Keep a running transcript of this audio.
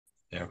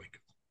There we go.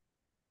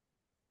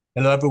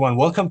 Hello, everyone.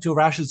 Welcome to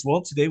Rash's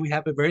World. Today we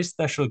have a very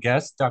special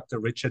guest, Dr.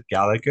 Richard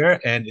Gallagher,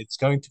 and it's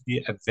going to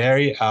be a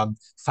very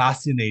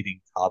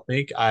fascinating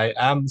topic. I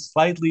am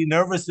slightly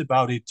nervous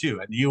about it too,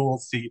 and you will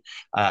see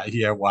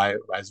here why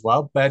as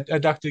well. But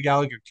Dr.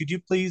 Gallagher, could you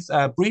please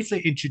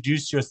briefly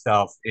introduce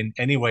yourself in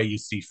any way you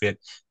see fit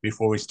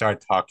before we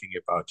start talking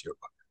about your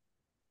book?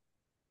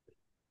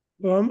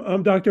 Well,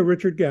 I'm Dr.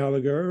 Richard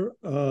Gallagher.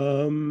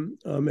 I'm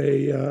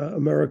a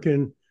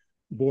American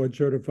board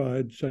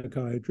certified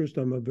psychiatrist.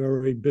 I'm a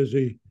very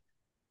busy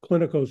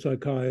clinical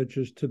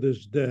psychiatrist to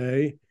this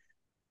day.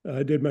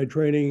 I did my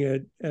training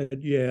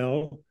at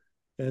Yale,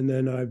 and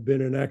then I've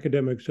been an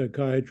academic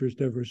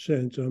psychiatrist ever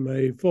since. I'm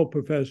a full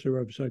professor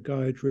of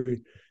psychiatry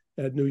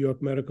at New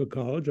York Medical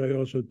College. I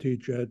also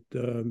teach at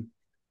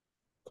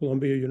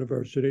Columbia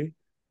University.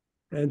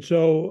 And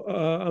so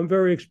I'm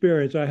very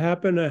experienced. I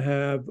happen to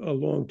have a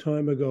long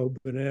time ago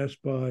been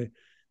asked by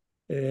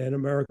an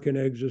American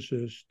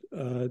exorcist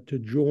to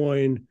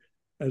join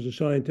as a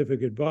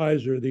scientific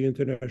advisor the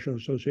International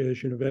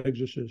Association of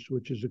Exorcists,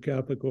 which is a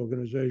Catholic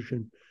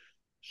organization.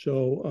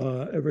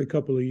 So every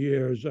couple of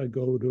years, I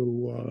go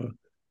to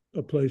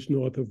a place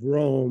north of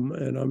Rome,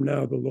 and I'm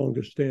now the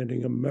longest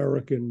standing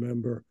American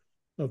member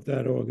of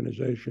that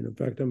organization. In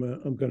fact, I'm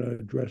going to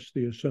address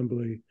the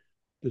assembly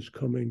this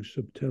coming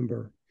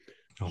September.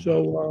 Oh, wow.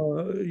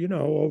 So,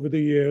 over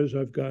the years,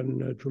 I've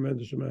gotten a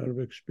tremendous amount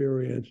of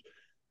experience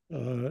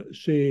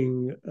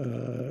seeing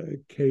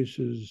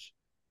cases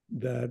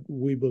that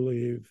we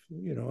believe,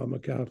 I'm a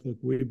Catholic,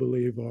 we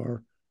believe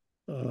are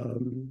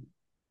um,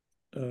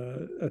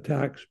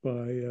 attacks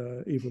by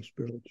evil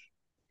spirits.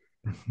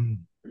 Mhm.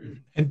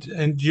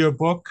 And your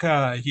book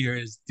here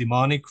is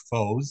Demonic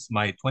Foes,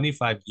 My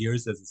 25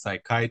 Years as a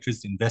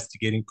Psychiatrist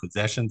Investigating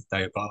Possessions,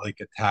 Diabolic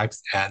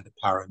Attacks, and the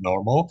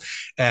Paranormal.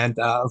 And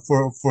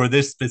for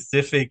this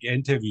specific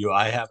interview,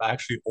 I have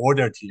actually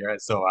ordered here,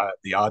 so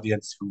the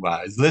audience who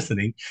is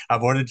listening,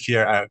 I've ordered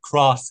here a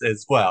cross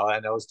as well.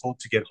 And I was told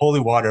to get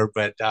holy water,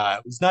 but I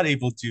was not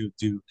able to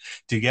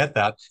get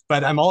that.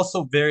 But I'm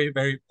also very,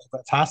 very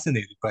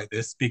fascinated by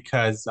this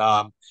because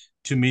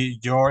to me,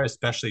 you're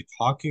especially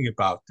talking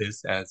about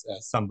this as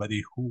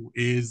somebody who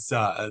is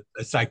a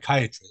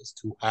psychiatrist,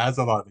 who has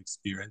a lot of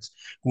experience,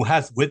 who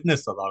has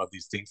witnessed a lot of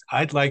these things.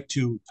 I'd like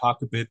to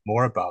talk a bit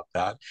more about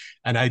that.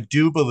 And I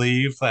do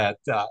believe that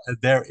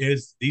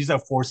these are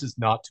forces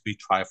not to be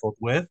trifled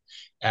with.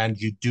 And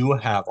you do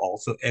have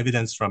also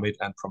evidence from it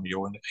and from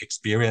your own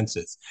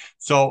experiences.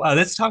 So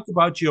let's talk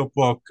about your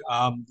book.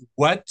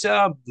 What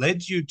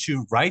led you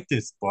to write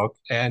this book,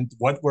 and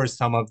what were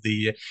some of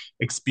the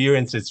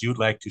experiences you'd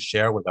like to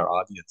share with our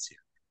audience here?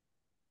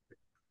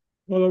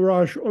 Well,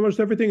 Arash,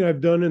 almost everything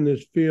I've done in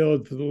this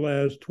field for the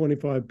last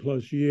 25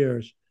 plus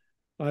years,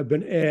 I've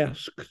been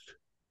asked,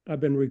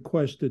 I've been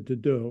requested to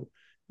do.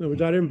 In other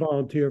words, I didn't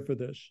volunteer for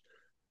this.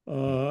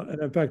 And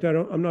in fact,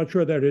 I'm not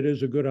sure that it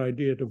is a good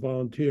idea to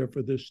volunteer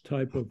for this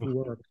type of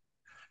work.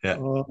 Yeah.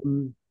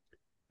 Um,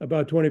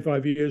 about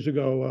 25 years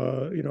ago,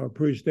 a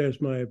priest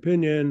asked my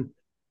opinion.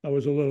 I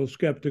was a little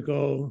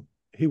skeptical.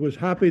 He was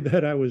happy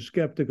that I was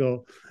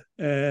skeptical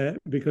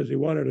because he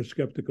wanted a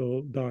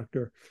skeptical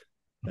doctor.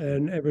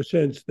 And ever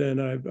since then,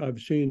 I've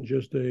seen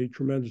just a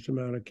tremendous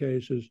amount of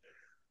cases.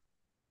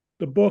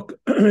 The book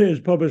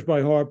is published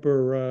by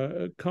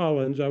Harper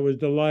Collins. I was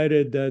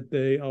delighted that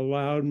they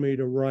allowed me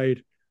to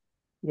write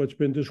what's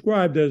been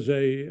described as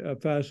a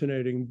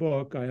fascinating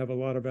book. I have a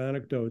lot of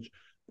anecdotes,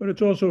 but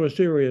it's also a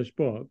serious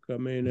book. I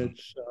mean,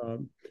 it's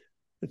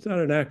not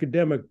an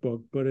academic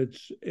book, but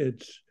it's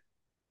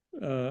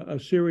a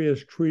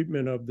serious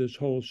treatment of this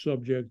whole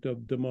subject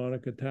of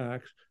demonic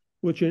attacks,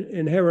 which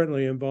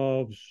inherently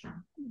involves,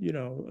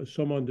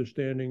 some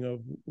understanding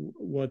of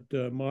what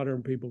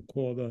modern people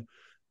call the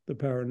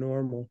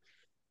paranormal.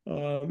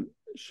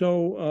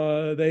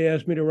 So they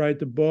asked me to write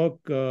the book.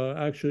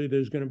 Actually,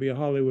 there's going to be a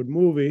Hollywood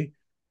movie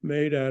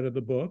made out of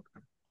the book,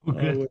 Oh,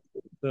 good. which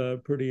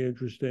is pretty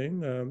interesting.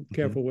 Mhm.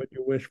 Careful what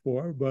you wish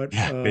for, but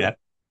Yeah, yeah.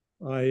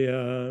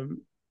 I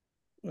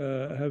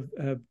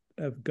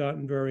have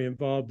gotten very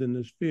involved in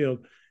this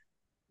field.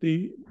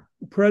 The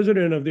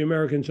president of the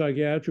American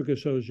Psychiatric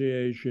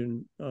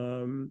Association,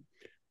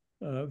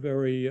 a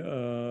very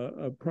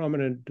a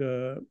prominent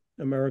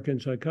American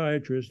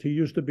psychiatrist, he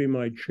used to be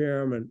my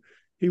chairman.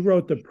 He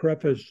wrote the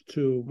preface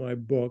to my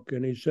book,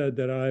 and he said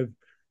that I've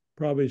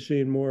probably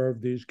seen more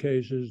of these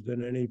cases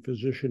than any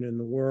physician in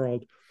the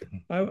world.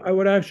 I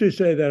would actually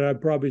say that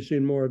I've probably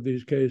seen more of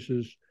these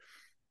cases,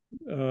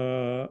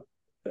 uh,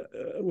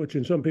 which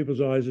in some people's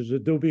eyes is a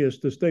dubious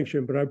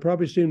distinction, but I've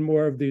probably seen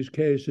more of these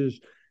cases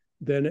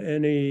than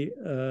any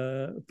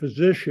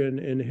physician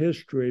in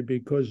history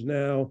because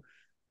now,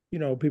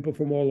 people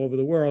from all over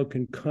the world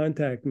can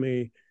contact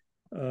me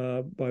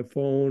by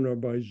phone or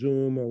by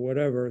Zoom or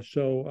whatever.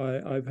 So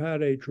I've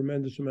had a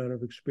tremendous amount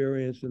of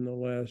experience in the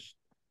last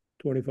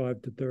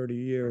 25 to 30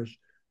 years.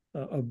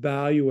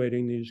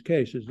 evaluating these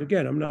cases.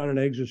 Again, I'm not an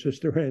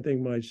exorcist or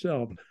anything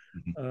myself.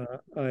 Mhm.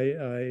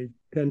 I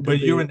tend to But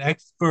you're be. an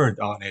expert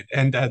on it,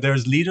 and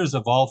there's leaders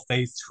of all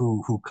faiths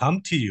who come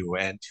to you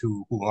and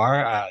who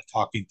are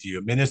talking to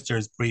you,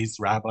 ministers, priests,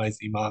 rabbis,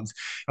 imams.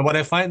 And what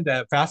I find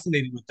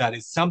fascinating with that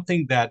is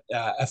something that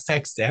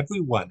affects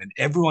everyone, and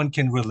everyone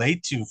can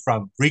relate to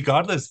from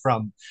regardless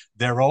from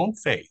their own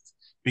faith,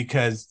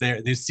 because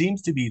there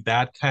seems to be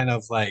that kind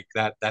of like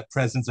that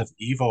presence of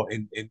evil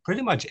in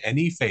pretty much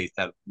any faith,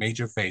 that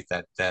major faith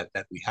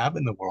that we have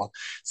in the world.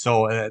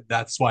 So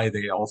that's why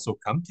they also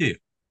come to you.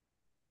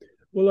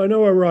 Well, I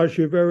know, Arash,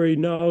 you're very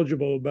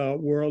knowledgeable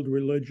about world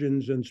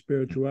religions and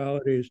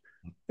spiritualities,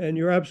 and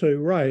you're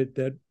absolutely right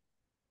that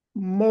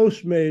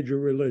most major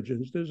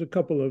religions, there's a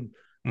couple of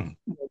Mhm.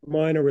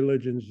 minor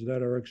religions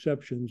that are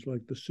exceptions,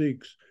 like the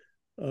Sikhs,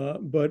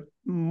 but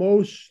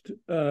most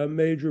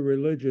major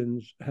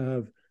religions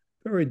have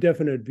very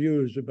definite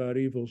views about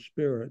evil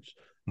spirits.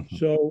 Mhm.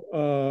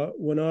 So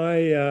when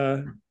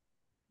I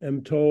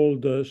am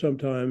told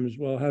sometimes,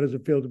 well, how does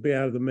it feel to be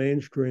out of the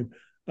mainstream?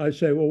 I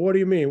say, well, what do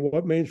you mean?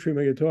 What mainstream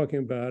are you talking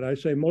about? I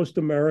say most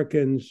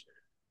Americans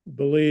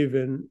believe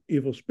in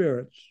evil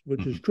spirits,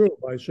 which is Mhm. true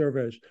by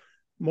surveys.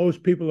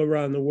 Most people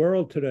around the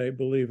world today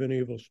believe in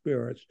evil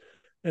spirits.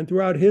 And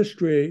throughout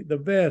history, the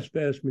vast,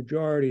 vast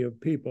majority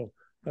of people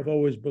have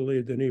always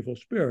believed in evil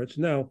spirits.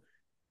 Now,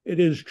 it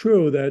is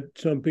true that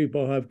some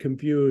people have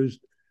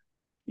confused,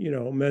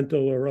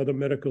 mental or other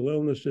medical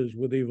illnesses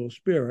with evil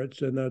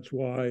spirits, and that's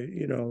why,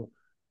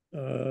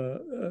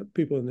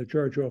 people in the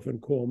church often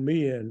call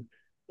me in.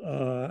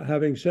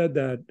 Having said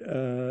that,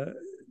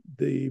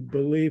 the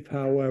belief,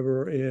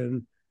 however,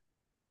 in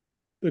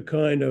the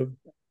kind of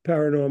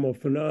paranormal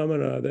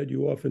phenomena that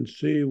you often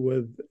see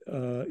with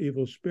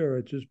evil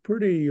spirits is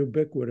pretty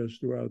ubiquitous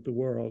throughout the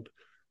world,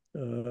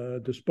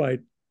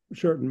 despite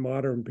certain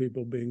modern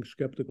people being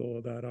skeptical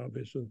of that,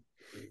 obviously.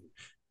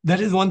 That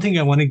is one thing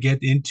I want to get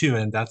into,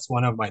 and that's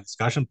one of my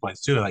discussion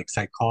points too, like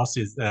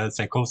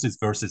psychosis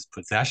versus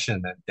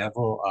possession, and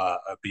devil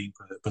being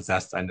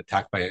possessed and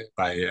attacked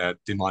by a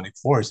demonic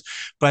force.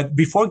 But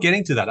before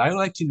getting to that, I would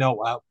like to know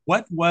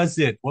what was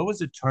it? What was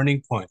the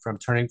turning point from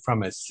turning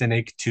from a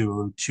cynic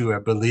to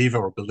a believer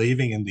or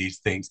believing in these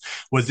things?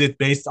 Was it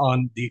based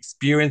on the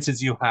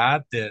experiences you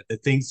had, the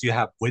things you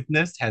have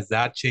witnessed? Has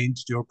that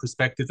changed your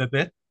perspective a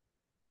bit?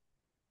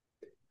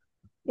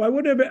 Well, I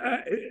would have.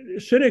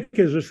 Cynic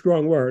is a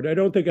strong word. I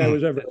don't think I Mm,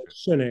 was ever that's a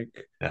true.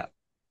 cynic. Yeah.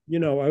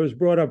 I was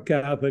brought up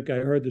Catholic. I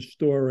heard the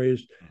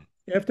stories.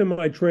 After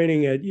my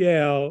training at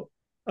Yale,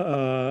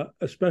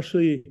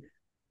 especially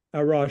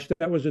Arash,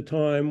 that was a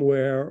time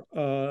where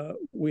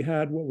we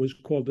had what was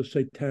called the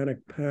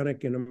Satanic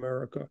Panic in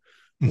America,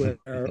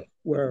 Mhm.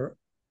 where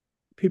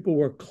people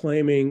were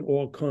claiming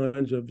all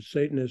kinds of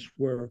Satanists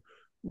were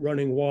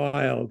running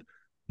wild,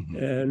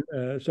 Mhm.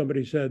 and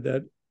somebody said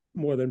that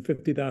more than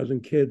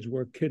 50,000 kids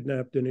were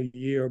kidnapped in a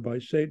year by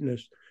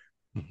Satanists.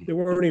 Mhm. There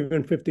weren't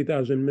even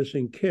 50,000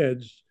 missing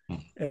kids,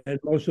 Mhm. and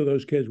most of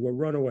those kids were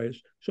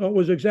runaways. So it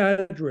was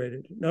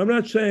exaggerated. Now, I'm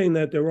not saying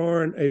that there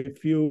aren't a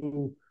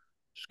few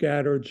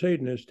scattered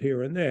Satanists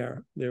here and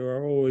there. There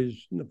are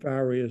always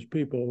nefarious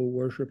people who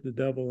worship the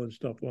devil and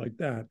stuff like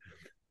that.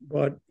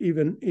 But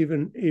even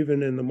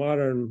in the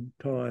modern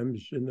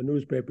times, in the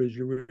newspapers,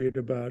 you read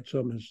about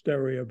some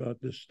hysteria about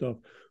this stuff,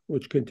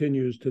 which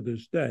continues to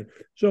this day.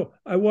 So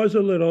I was a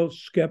little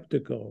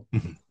skeptical.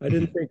 Mhm. I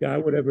didn't Mhm. think I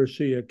would ever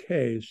see a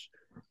case.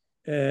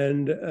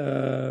 And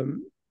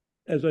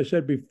as I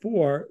said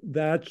before,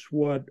 that's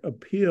what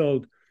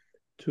appealed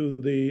to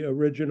the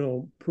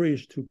original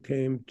priest who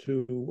came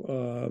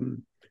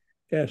to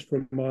ask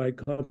for my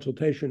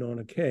consultation on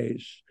a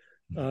case.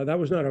 That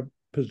was not a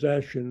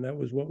possession, that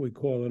was what we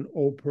call an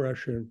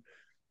oppression.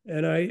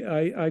 And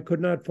I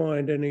could not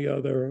find any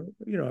other,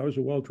 I was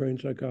a well trained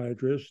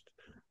psychiatrist.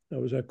 I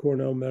was at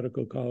Cornell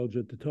Medical College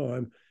at the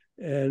time.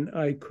 And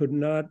I could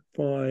not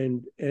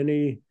find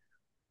any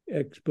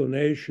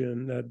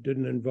explanation that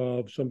didn't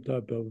involve some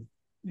type of,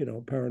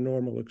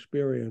 paranormal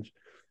experience.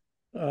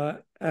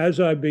 As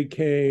I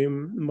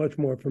became much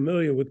more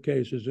familiar with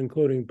cases,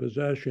 including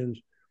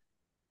possessions,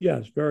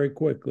 yes, very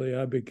quickly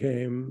I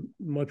became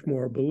much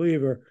more a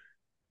believer,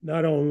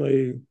 not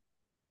only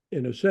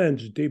in a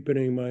sense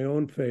deepening my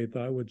own faith,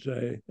 I would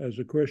say, as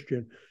a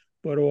Christian,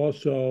 but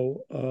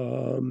also,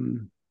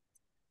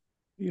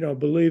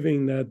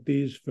 believing that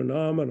these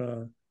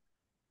phenomena,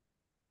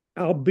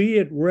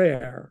 albeit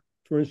rare,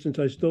 for instance,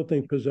 I still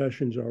think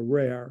possessions are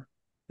rare,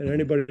 and Mhm.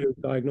 anybody who's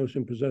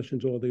diagnosing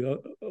possessions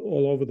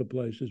all over the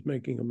place is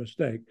making a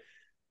mistake.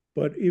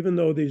 But even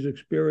though these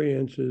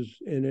experiences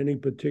in any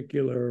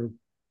particular,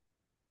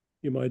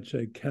 you might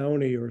say,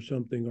 county or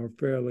something are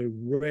fairly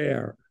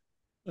rare,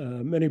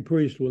 many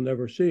priests will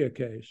never see a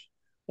case.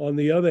 On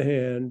the other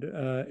hand,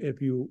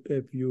 if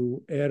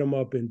you add them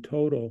up in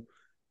total,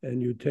 and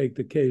you take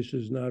the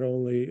cases not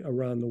only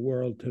around the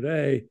world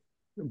today,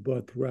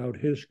 but throughout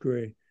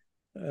history,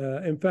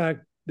 in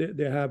fact,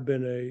 there have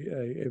been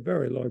a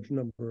very large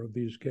number of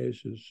these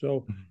cases.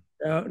 So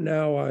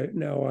Now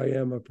I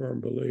am a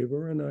firm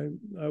believer, and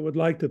I would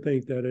like to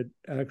think that it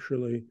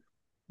actually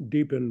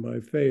deepened my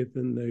faith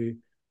in the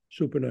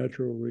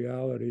supernatural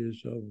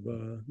realities of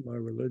my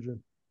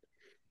religion.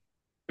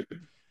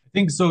 I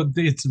think so.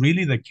 It's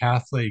really the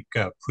Catholic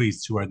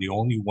priests who are the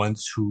only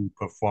ones who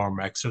perform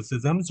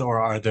exorcisms,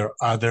 or are there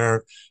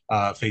other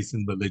faiths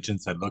and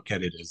religions that look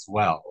at it as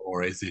well,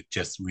 or is it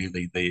just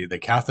really the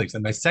Catholics?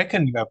 And my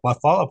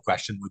follow-up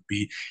question would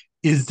be: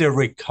 is there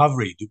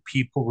recovery? Do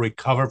people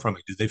recover from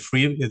it? Do they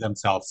free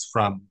themselves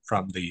from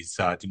these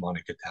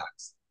demonic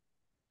attacks?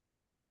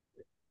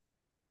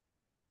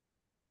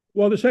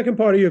 Well, the second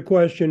part of your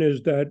question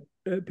is that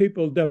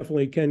people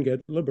definitely can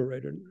get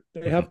liberated.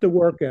 They Mhm, have to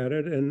work at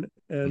it, and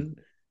mhm,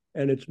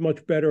 it's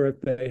much better if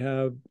they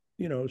have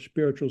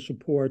spiritual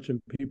supports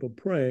and people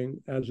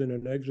praying, as in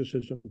an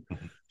exorcism.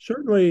 mhm,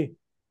 Certainly,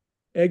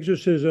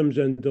 exorcisms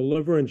and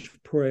deliverance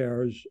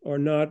prayers are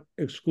not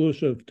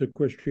exclusive to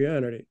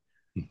Christianity.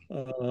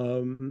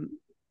 Um,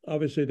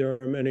 Obviously, there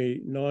are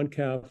many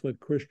non-Catholic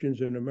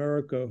Christians in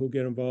America who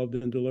get involved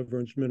in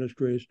deliverance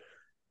ministries.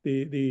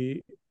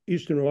 The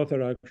Eastern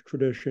Orthodox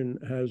tradition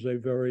has a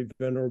very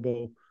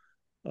venerable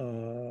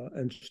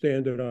and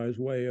standardized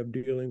way of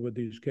dealing with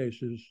these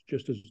cases,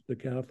 just as the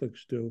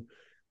Catholics do.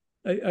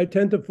 I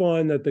tend to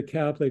find that the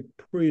Catholic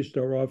priests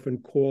are often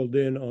called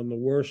in on the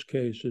worst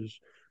cases.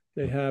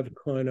 They have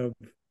kind of,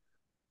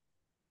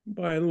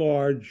 by and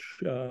large,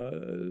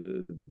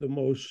 the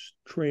most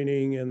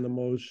training and the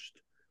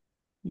most,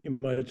 you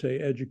might say,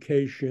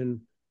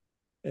 education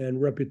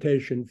and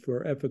reputation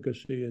for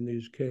efficacy in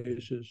these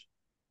cases.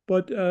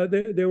 But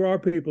there are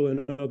people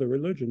in other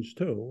religions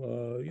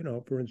too.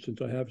 For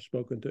instance, I have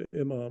spoken to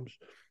imams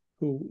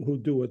who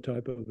do a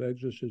type of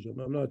exorcism.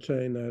 I'm not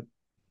saying that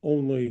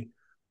only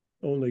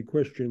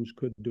Christians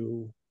could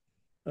do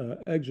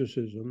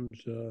exorcisms.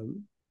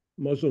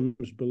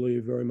 Muslims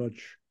believe very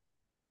much,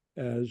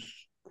 as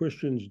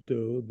Christians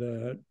do,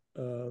 that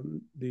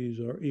these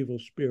are evil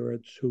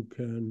spirits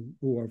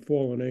who are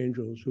fallen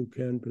angels who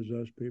can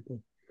possess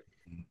people.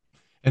 mhm.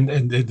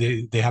 And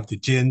they have the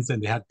jinns,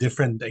 and they have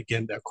different,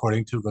 again,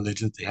 according to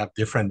religions, they have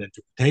different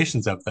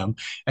interpretations of them.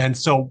 And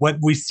so what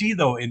we see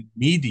though in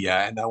media,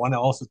 and I want to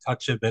also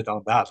touch a bit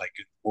on that, like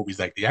in movies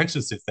like The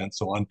Exorcist and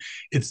so on,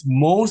 it's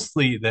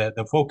mostly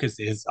the focus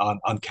is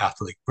on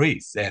Catholic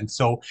priests. And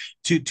so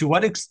to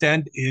what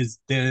extent is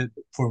there,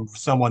 for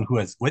someone who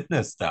has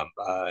witnessed them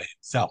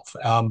himself,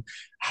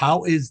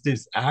 how is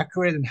this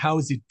accurate, and how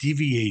is it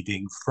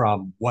deviating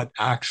from what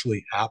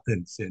actually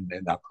happens in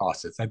that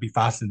process? I'd be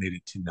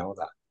fascinated to know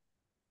that.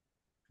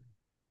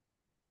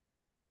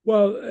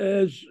 Well,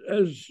 as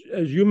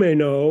you may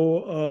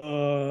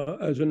know,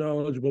 as a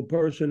knowledgeable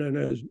person, and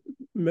as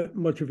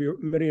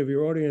many of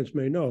your audience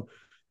may know,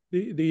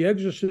 the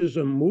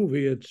Exorcism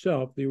movie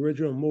itself, the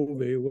original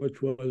movie,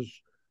 which was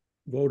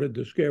voted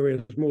the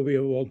scariest movie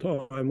of all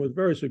time, was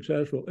very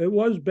successful. It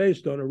was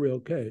based on a real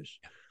case.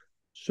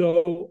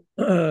 So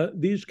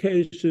these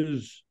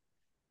cases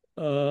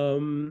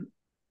um,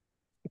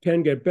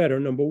 can get better.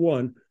 Number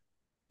one,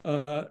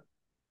 uh,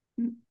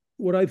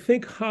 what I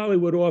think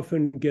Hollywood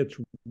often gets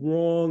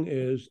wrong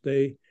is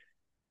they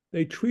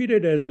treat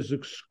it as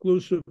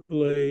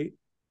exclusively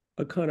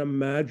a kind of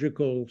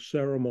magical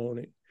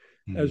ceremony,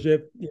 Mm, as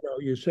if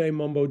you say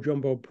mumbo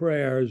jumbo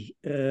prayers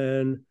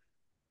and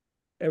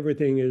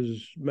everything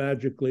is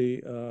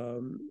magically uh,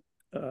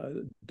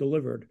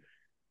 delivered.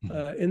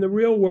 mm, In the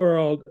real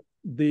world,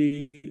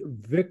 the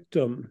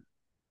victim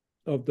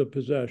of the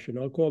possession,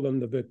 I'll call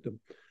them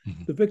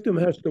mm, the victim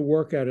has to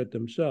work at it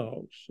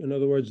themselves. In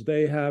other words,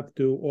 they have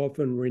to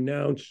often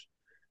renounce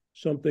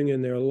something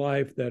in their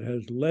life that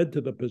has led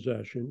to the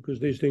possession, because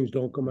these things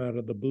don't come out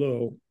of the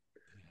blue.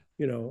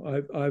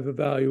 I've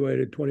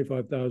evaluated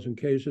 25,000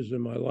 cases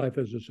in my life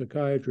as a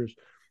psychiatrist.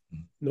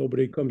 mm.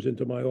 Nobody comes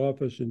into my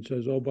office and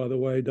says, "Oh, by the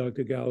way,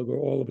 Dr. Gallagher,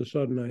 all of a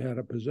sudden I had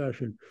a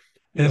possession."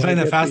 And I I find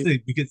that get the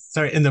fascinating because,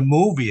 sorry, in the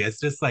movie, it's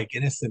just like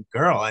innocent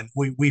girl, and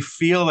we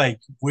feel like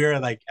we're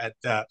like at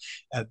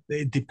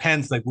it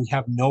depends, like we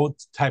have no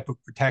type of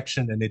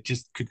protection, and it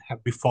just could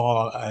have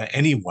befall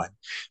anyone.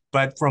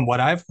 But from what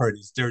I've heard,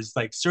 is there's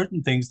like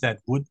certain things that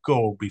would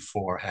go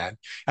beforehand,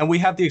 and we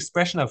have the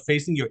expression of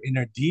facing your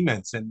inner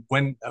demons. And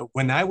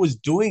when I was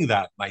doing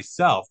that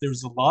myself,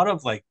 there's a lot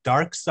of like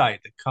dark side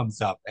that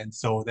comes up, and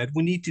so that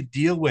we need to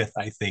deal with,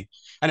 I think,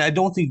 and I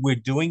don't think we're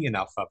doing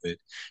enough of it.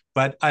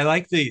 But I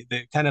like the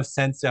kind of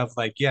sense of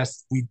like,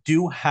 yes, we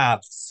do have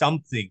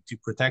something to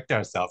protect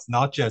ourselves,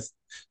 not just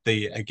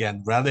the,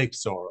 again,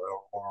 relics or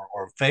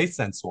faiths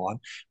and so on,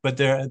 but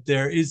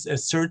there is a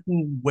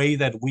certain way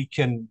that we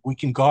can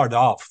guard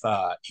off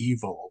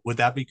evil. Would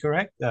that be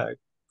correct?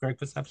 Correct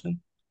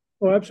perception?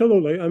 Oh,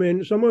 absolutely. I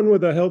mean, someone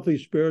with a healthy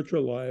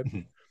spiritual life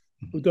Mhm,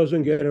 who mhm,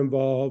 doesn't get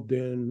involved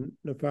in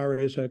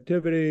nefarious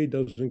activity,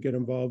 doesn't get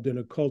involved in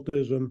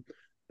occultism,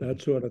 mhm,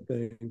 that sort of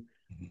thing,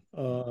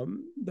 mhm,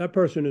 that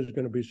person is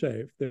going to be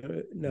safe.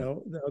 mhm,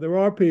 Now, there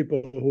are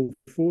people who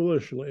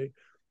foolishly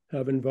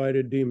have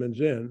invited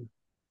demons in,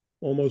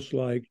 almost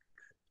like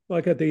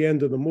at the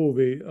end of the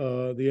movie,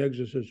 The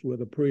Exorcist, where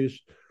the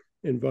priest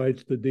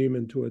invites the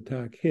demon to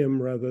attack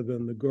him rather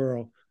than the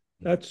girl.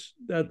 That's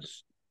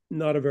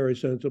not a very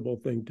sensible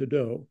thing to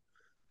do.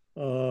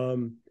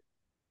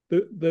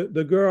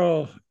 The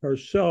girl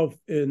herself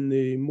in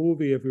the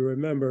movie, if you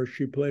remember,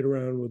 she played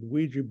around with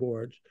Ouija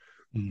boards.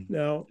 Mm-hmm.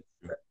 Now,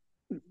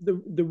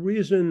 the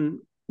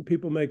reason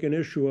people make an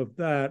issue of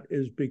that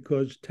is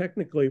because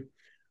technically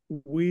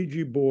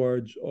Ouija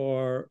boards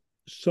are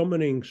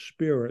summoning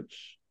spirits,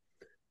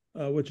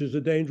 which is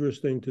a dangerous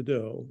thing to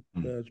do.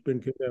 It's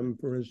been condemned,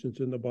 for instance,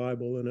 in the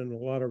Bible and in a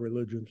lot of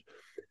religions.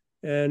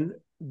 And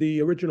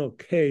the original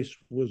case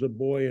was a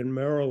boy in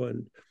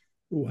Maryland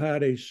who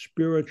had a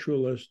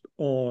spiritualist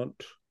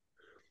aunt,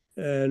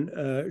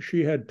 and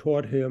she had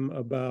taught him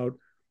about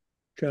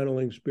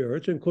channeling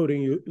spirits,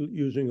 including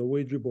using a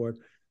Ouija board.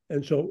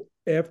 And so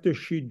after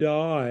she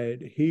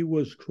died, he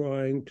was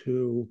trying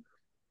to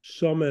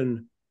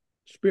summon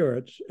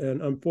spirits.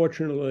 And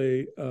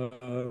unfortunately,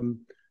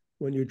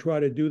 when you try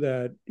to do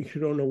that, you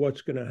don't know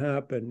what's going to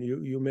happen.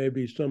 You may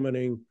be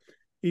summoning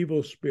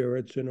evil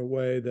spirits in a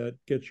way that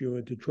gets you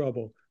into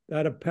trouble.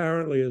 That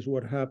apparently is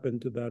what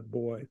happened to that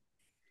boy.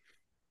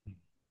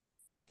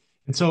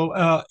 And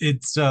so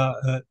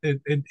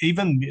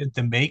even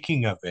the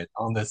making of it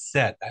on the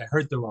set, I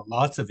heard there were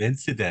lots of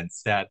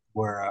incidents that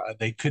were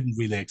they couldn't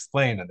really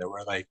explain, and there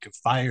were like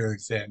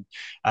fires and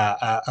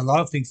a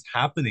lot of things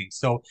happening.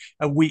 So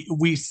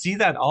we see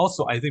that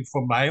also, I think,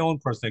 from my own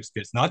personal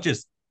experience, not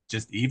just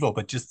evil,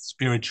 but just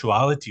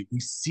spirituality. We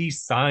see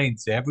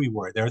signs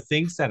everywhere. There are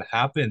things that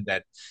happen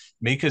that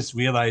make us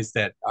realize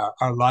that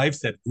our lives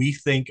that we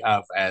think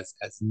of as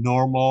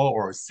normal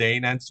or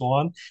sane and so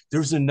on,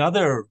 there's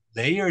another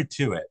layer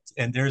to it,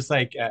 and there's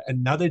like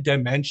another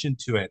dimension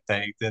to it,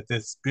 like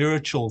the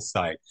spiritual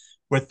side,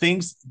 where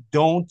things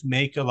don't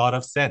make a lot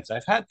of sense.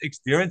 I've had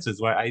experiences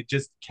where I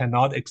just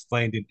cannot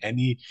explain in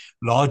any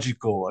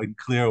logical and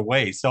clear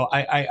way. So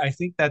I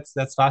think that's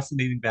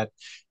fascinating that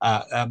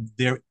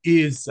there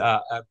is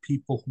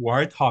people who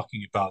are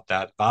talking about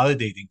that,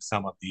 validating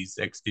some of these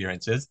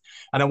experiences.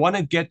 And I want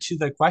to get to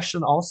the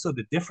question also,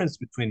 the difference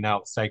between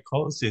now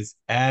psychosis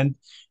and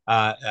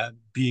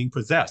being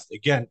possessed.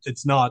 Again,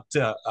 it's not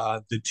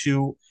the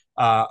two.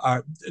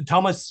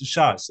 Thomas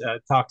Szasz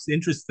talks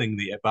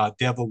interestingly about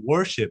devil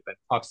worship and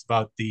talks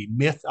about the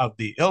myth of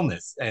the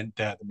illness and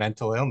the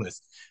mental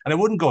illness. And I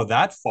wouldn't go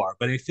that far,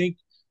 but I think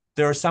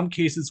there are some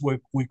cases where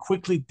we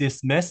quickly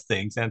dismiss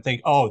things and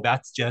think, oh,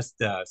 that's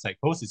just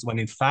psychosis, when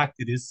in fact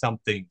it is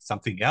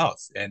something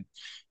else. And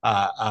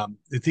I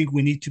think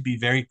we need to be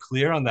very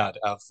clear on that,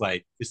 of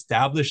like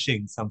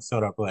establishing some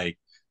sort of like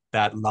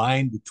that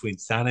line between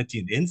sanity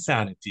and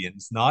insanity, and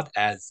it's not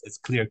as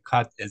clear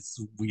cut as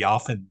we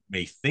often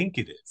may think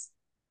it is.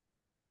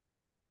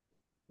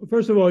 Well,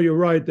 first of all, you're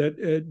right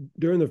that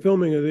during the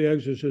filming of the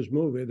Exorcist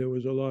movie, there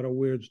was a lot of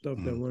weird stuff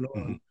that went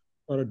on,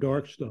 a lot of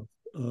dark stuff,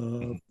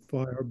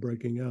 fire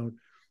breaking out.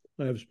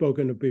 I have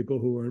spoken to people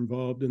who were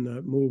involved in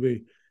that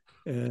movie,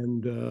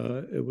 and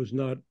it was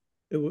not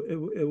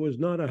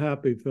a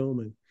happy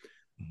filming.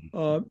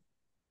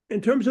 In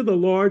terms of the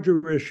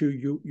larger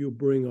issue you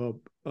bring up,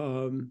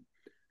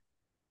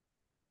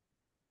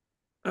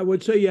 I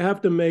would say you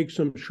have to make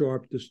some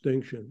sharp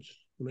distinctions.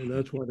 I mean,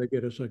 that's why they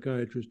get a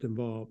psychiatrist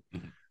involved.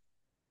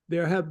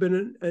 There have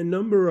been a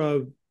number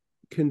of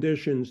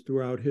conditions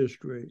throughout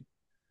history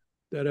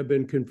that have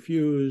been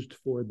confused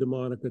for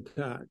demonic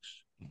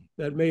attacks.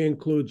 That may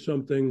include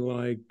something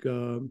like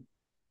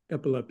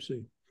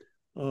epilepsy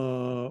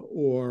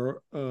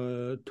or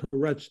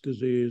Tourette's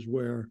disease,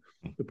 where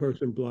the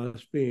person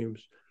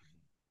blasphemes.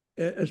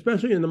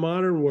 Especially in the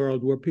modern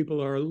world, where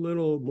people are a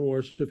little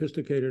more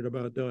sophisticated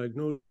about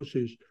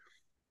diagnoses,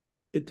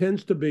 it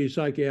tends to be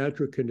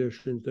psychiatric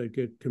conditions that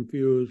get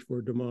confused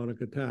for demonic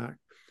attack.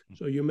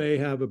 So you may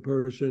have a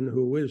person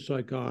who is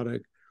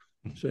psychotic,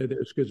 say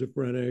they're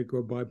schizophrenic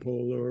or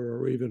bipolar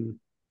or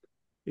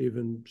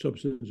even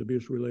substance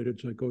abuse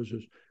related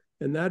psychosis,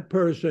 and that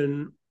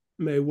person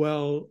may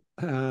well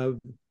have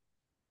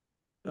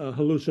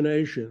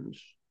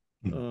hallucinations,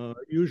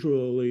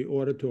 usually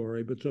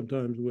auditory, but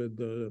sometimes with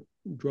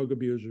drug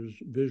abusers,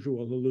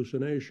 visual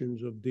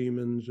hallucinations of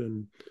demons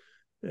and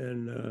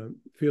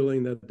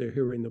feeling that they're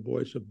hearing the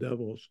voice of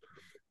devils.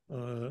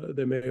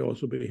 They may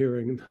also be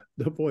hearing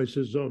the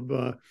voices of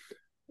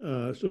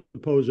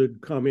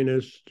supposed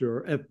communists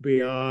or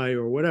FBI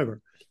or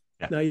whatever.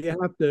 Yeah. Now, you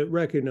have to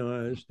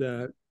recognize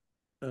that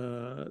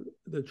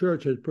the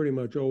church has pretty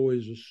much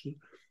always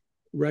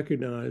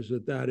recognized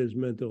that that is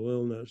mental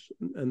illness,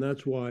 and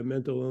that's why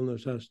mental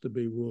illness has to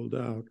be ruled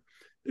out.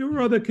 There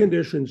are other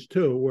conditions,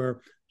 too,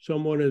 where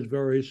someone is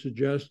very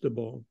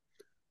suggestible.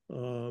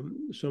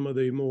 Some of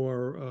the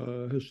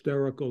more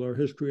hysterical or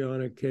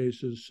histrionic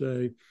cases,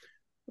 say,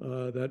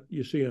 that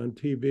you see on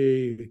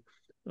TV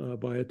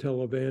by a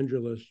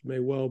televangelist, may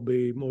well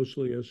be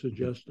mostly a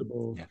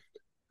suggestible,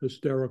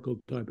 hysterical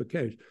type of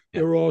case.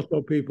 There are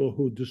also people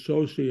who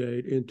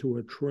dissociate into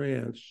a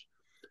trance.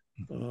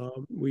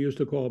 We used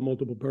to call it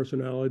multiple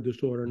personality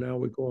disorder. Now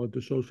we call it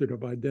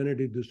dissociative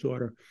identity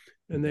disorder.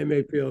 And they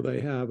may feel they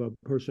have a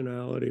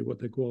personality, what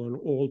they call an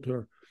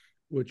alter,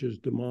 which is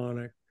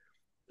demonic.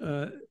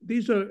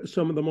 These are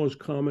some of the most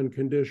common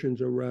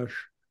conditions, Aresh,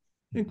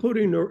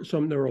 including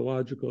some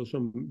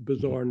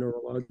bizarre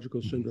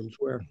neurological syndromes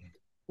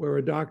where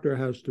a doctor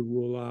has to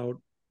rule out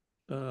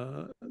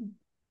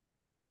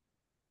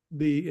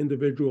the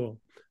individual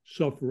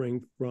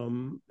suffering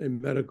from a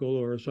medical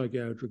or a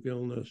psychiatric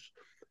illness.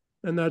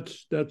 And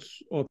that's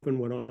often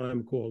when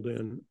I'm called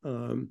in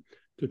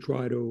to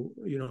try to,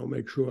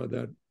 make sure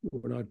that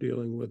we're not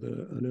dealing with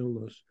an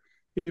illness.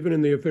 Even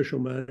in the official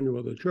manual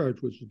of the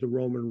church, which is the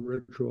Roman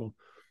ritual,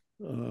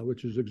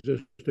 which has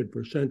existed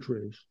for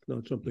centuries,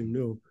 not something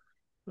new,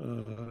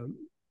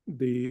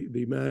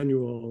 the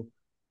manual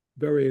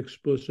very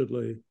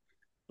explicitly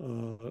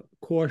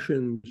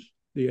cautions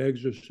the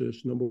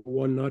exorcist, number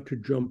one, not to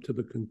jump to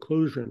the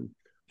conclusion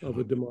of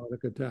a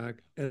demonic attack,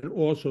 and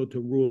also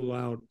to rule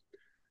out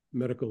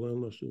medical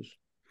illnesses.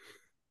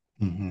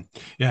 Mm-hmm.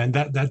 Yeah, and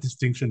that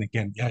distinction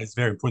again, yeah, is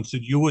very important. So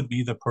you would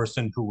be the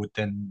person who would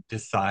then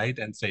decide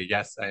and say,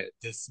 yes,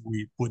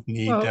 we would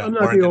need well, I'm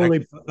more not the only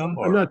exorcism,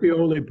 I'm not the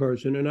only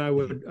person, and I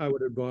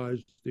would advise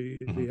the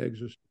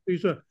exorcist.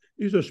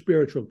 These are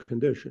spiritual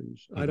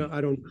conditions. I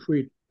don't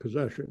treat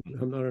possession.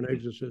 I'm not an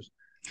exorcist.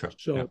 Sure.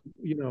 So,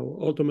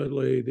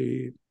 ultimately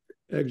the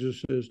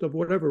exorcist of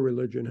whatever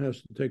religion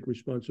has to take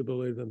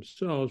responsibility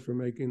themselves for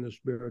making the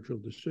spiritual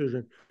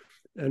decision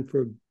and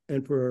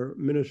for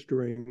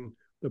ministering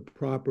the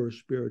proper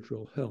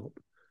spiritual help.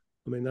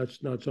 I mean,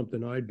 that's not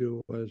something I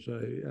do as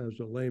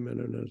a layman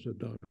and as a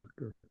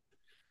doctor.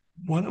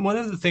 One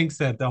of the things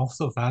that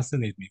also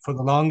fascinated me for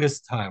the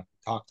longest time,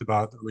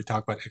 we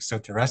talk about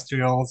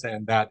extraterrestrials,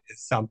 and that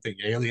is something,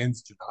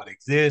 aliens do not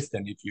exist.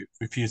 And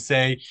if you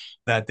say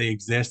that they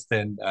exist,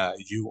 then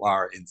you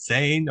are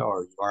insane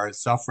or you are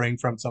suffering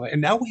from something.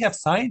 And now we have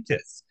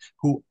scientists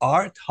who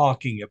are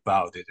talking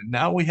about it, and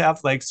now we have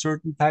like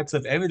certain types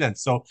of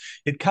evidence. So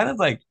it kind of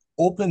like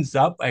opens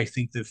up, I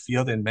think, the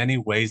field in many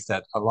ways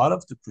that a lot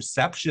of the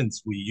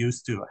perceptions we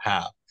used to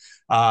have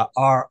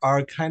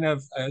are kind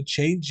of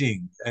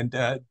changing. And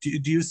do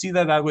you see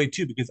that way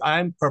too? Because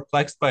I'm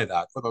perplexed by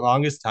that. For the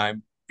longest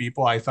time,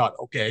 I thought,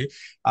 okay,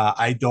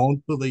 I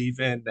don't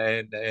believe in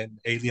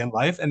alien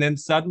life. And then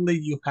suddenly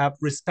you have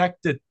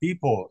respected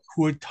people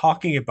who are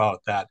talking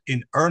about that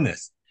in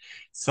earnest.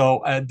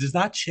 So does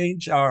that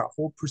change our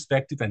whole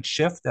perspective and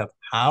shift of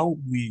how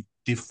we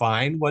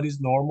define what is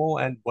normal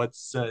and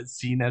what's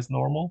seen as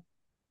normal?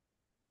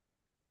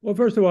 Well,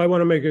 first of all, I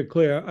want to make it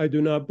clear, I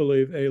do not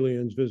believe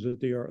aliens visit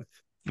the Earth,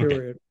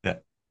 period. Okay.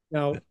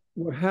 Now,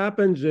 what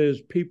happens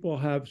is people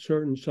have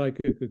certain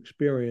psychic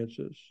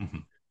experiences.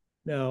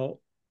 Now,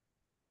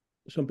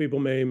 some people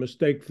may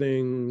mistake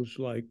things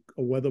like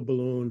a weather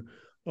balloon.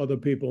 Other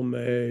people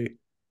may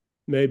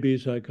be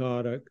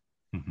psychotic.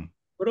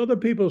 But other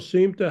people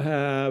seem to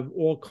have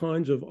all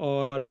kinds of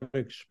odd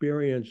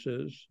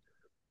experiences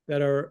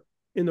that are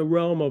in the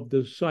realm of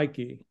the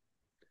psyche.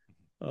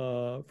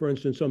 For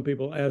instance, some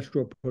people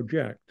astral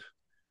project.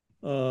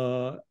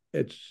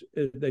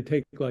 They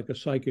take like a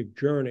psychic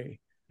journey.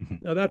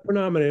 Now that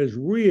phenomenon is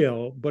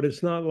real, but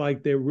it's not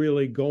like they're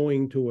really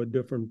going to a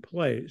different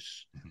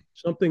place.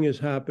 Something is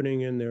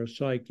happening in their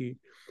psyche.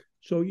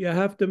 So you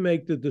have to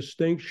make the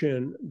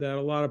distinction that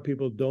a lot of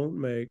people don't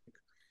make.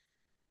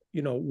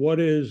 What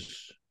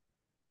is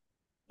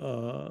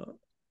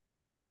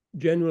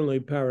genuinely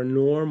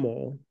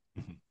paranormal,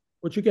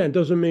 which again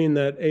doesn't mean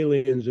that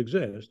aliens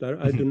exist.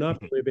 I do not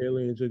believe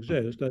aliens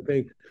exist. I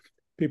think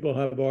people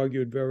have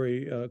argued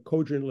very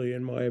cogently,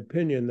 in my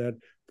opinion, that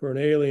for an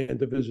alien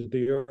to visit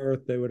the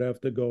Earth, they would have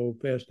to go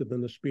faster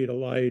than the speed of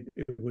light.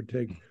 It would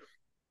take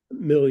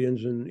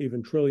millions and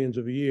even trillions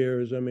of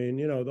years. I mean,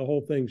 the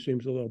whole thing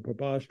seems a little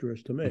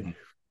preposterous to me.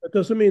 That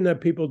doesn't mean that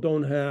people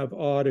don't have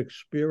odd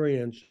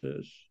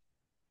experiences.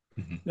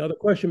 Now, the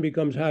question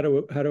becomes how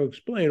to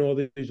explain all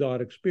these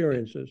odd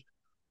experiences.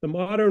 The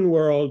modern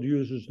world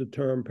uses the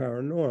term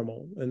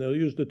paranormal, and they'll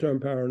use the term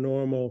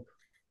paranormal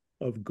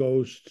of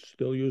ghosts.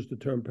 They'll use the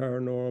term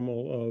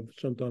paranormal of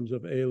sometimes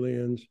of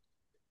aliens.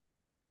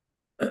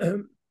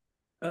 I'm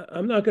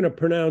not going to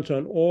pronounce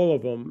on all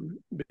of them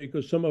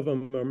because some of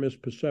them are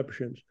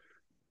misperceptions.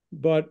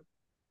 But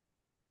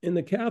in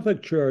the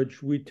Catholic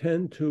Church, we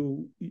tend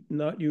to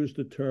not use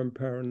the term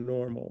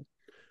paranormal.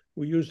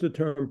 We use the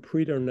term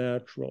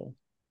preternatural.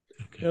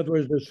 In other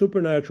words, there's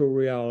supernatural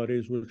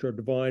realities, which are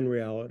divine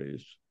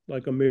realities,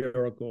 like a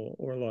miracle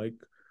or like,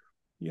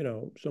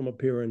 some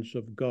appearance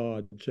of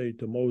God, say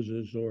to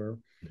Moses, or,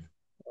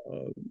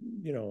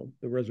 the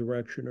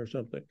resurrection or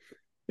something.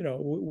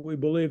 We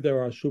believe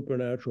there are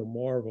supernatural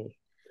marvels.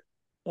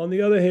 On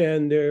the other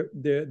hand,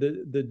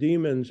 the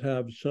demons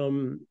have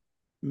some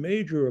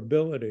major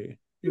ability,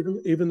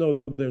 even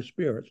though they're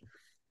spirits,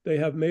 they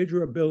have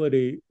major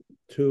ability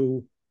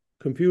to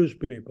confuse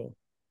people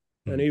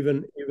and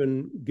even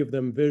give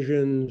them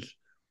visions,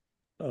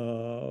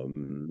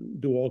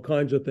 do all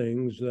kinds of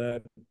things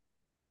that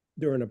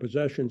during a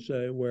possession,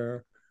 say,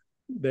 where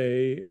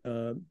they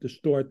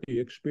distort the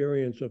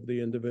experience of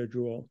the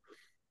individual,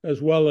 as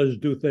well as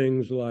do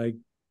things like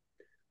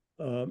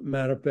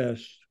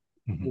manifest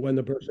when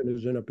the person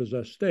is in a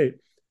possessed state.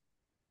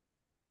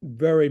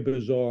 Very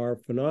bizarre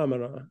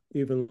phenomena,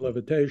 even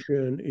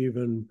levitation,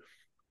 even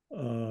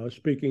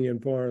speaking in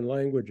foreign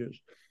languages.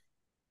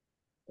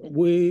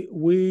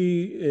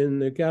 We in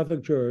the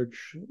Catholic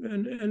Church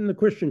and the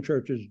Christian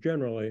churches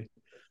generally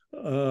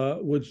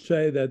would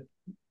say that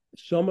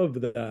some of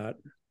that,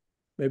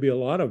 maybe a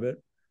lot of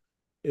it,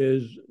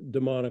 is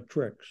demonic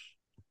tricks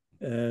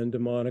and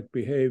demonic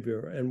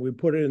behavior, and we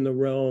put it in the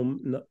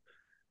realm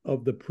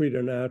of the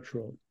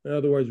preternatural. In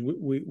other words,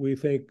 we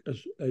think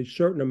a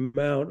certain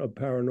amount of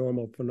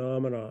paranormal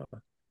phenomena,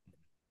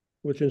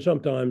 which in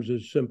sometimes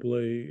is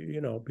simply,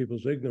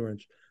 people's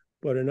ignorance,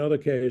 but in other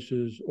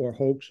cases, or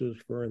hoaxes,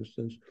 for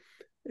instance,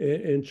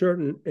 in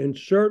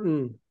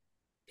certain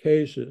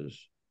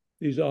cases,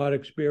 these odd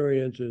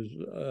experiences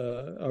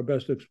are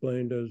best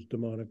explained as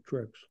demonic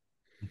tricks.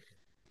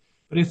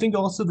 But I think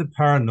also the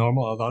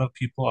paranormal, a lot of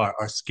people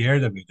are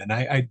scared of it. And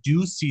I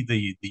do see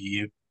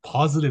the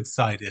positive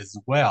side as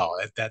well,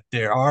 that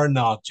there are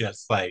not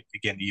just like,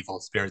 again, evil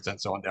spirits and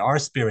so on. There are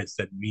spirits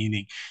that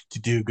meaning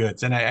to do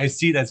goods. And I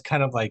see that's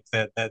kind of like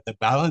the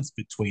balance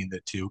between the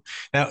two.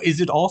 Now,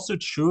 is it also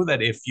true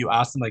that if you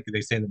ask them, like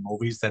they say in the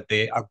movies, that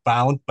they are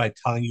bound by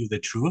telling you the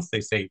truth?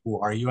 They say, "Who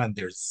are you?" And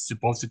they're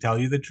supposed to tell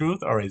you the truth?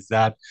 Or is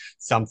that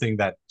something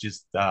that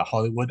just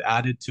Hollywood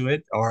added to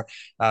it? Or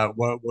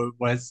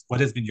what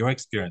has been your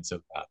experience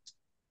of that?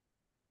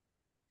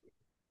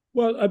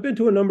 Well, I've been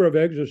to a number of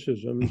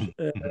exorcisms,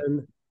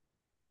 and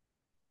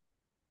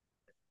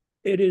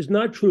it is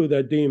not true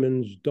that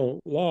demons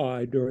don't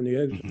lie during the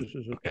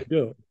exorcism. Okay. They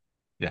do.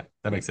 Yeah,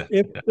 that makes sense.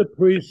 If Yeah. the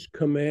priest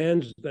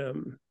commands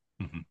them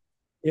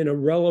in a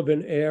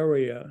relevant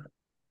area,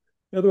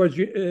 in other words,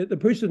 the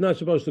priest is not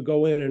supposed to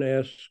go in and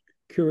ask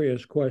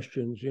curious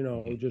questions,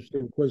 just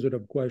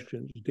inquisitive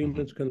questions.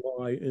 Demons can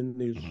lie in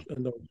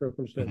those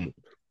circumstances.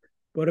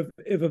 But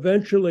if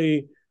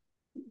eventually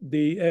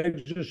the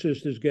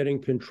exorcist is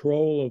getting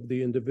control of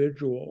the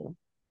individual,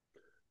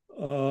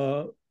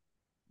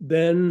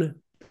 then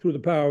through the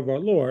power of our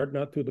Lord,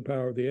 not through the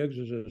power of the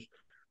exorcist,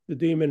 the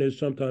demon is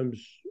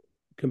sometimes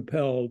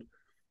compelled,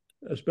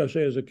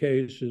 especially as a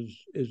case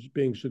is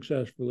being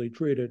successfully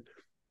treated,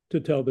 to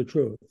tell the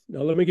truth.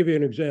 Now, let me give you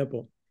an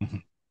example.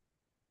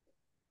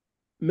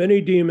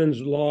 Many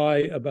demons lie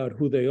about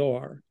who they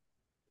are.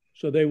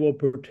 So they will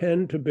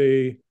pretend to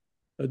be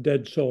a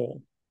dead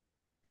soul,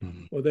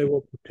 or they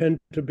will pretend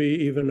to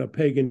be even a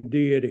pagan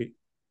deity.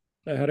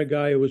 I had a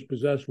guy who was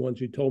possessed once.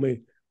 He told me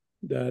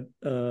that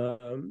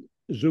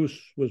Zeus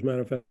was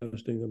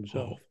manifesting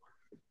himself.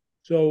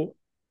 So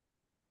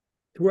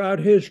throughout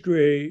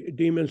history,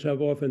 demons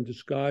have often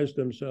disguised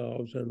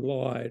themselves and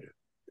lied.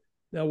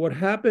 Now, what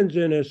happens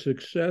in a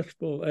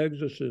successful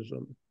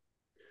exorcism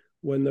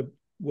when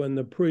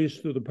the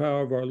priest, through the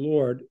power of our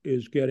Lord,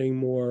 is getting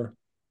more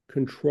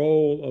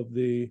control of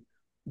the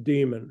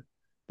demon,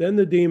 then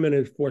the demon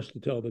is forced to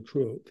tell the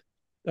truth.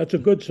 That's a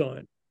good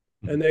sign.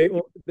 And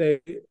they,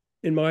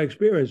 in my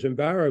experience,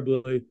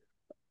 invariably,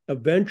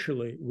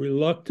 eventually,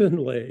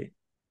 reluctantly,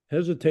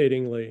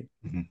 hesitatingly,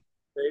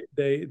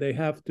 they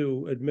have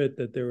to admit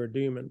that they're a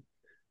demon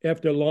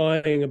after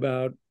lying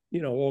about,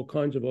 all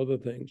kinds of other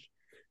things.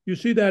 You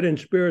see that in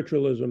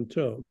spiritualism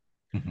too.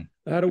 I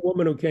had a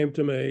woman who came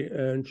to me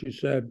and she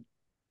said,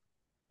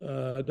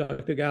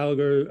 Dr.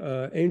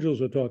 Gallagher,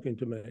 angels are talking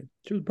to me.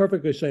 She was a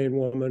perfectly sane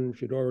woman.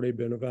 She'd already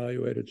been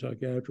evaluated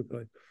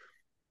psychiatrically.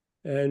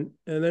 And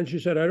then she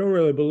said, I don't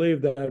really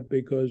believe that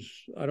because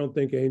I don't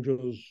think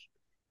angels,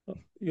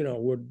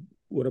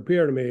 would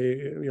appear to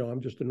me.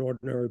 I'm just an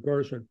ordinary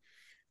person.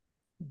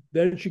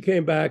 Then she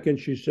came back and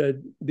she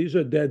said, these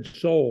are dead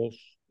souls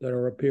that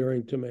are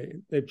appearing to me.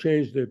 They've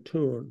changed their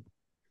tune.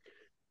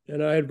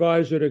 And I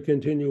advised her to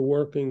continue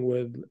working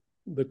with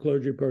the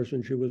clergy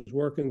person she was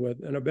working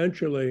with. And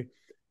eventually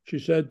she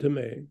said to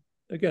me,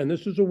 again,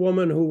 this is a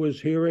woman who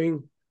was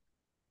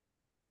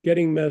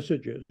getting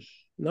messages,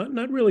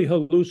 not really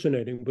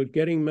hallucinating, but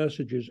getting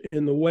messages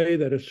in the way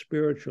that a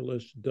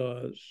spiritualist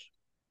does.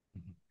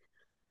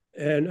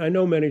 And I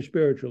know many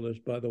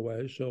spiritualists, by the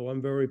way, so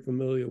I'm very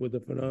familiar with the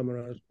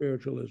phenomenon of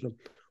spiritualism.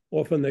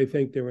 Often they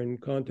think they're in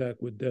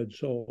contact with dead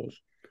souls.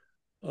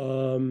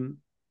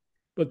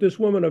 But this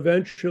woman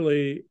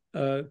eventually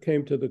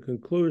came to the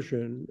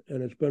conclusion,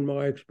 and it's been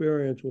my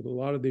experience with a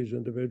lot of these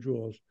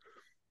individuals,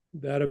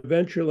 that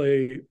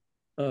eventually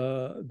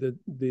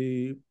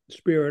the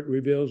spirit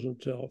reveals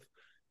itself.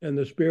 And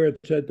the spirit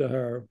said to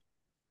her,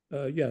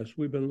 yes,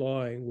 we've been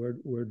lying,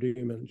 we're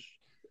demons.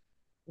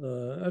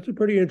 That's a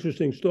pretty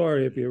interesting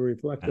story if you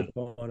reflect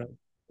upon it,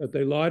 that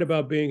they lied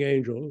about being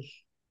angels,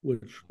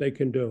 which they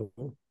can do,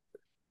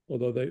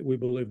 although we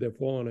believe they're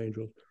fallen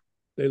angels.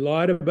 They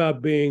lied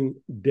about being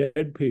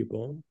dead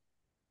people,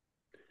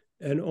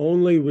 and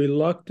only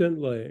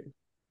reluctantly,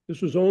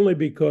 this was only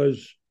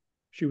because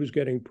she was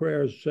getting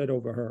prayers said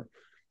over her,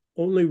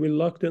 only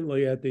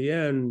reluctantly at the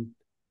end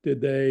did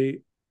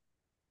they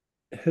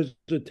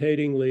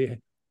hesitatingly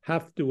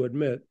have to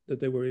admit that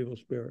they were evil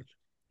spirits.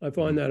 I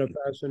find that a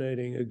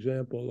fascinating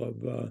example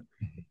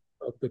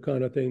of about the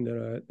kind of thing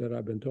that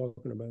I've been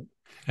talking about.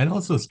 And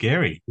also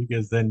scary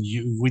because then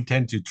we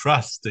tend to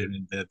trust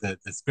in the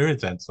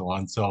spirits and so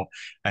on. So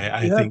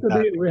I think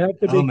that We have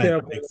to be element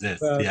careful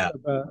exists. about, Yeah,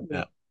 about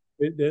yeah,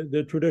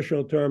 the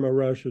traditional term of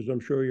Rush, as I'm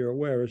sure you're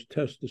aware, is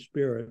test the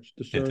spirits,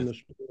 it discern is. the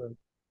spirit.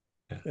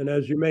 Yeah. And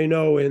as you may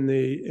know, in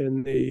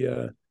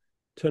the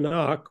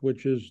Tanakh,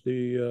 which is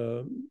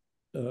the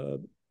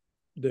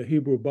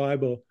Hebrew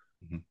Bible,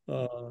 Mhm.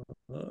 uh,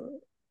 uh,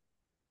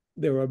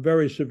 there are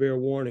very severe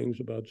warnings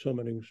about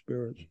summoning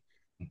spirits.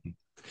 Mhm.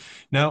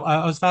 Now,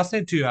 I was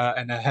fascinated too,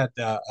 and I had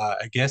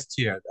a guest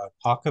here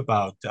talk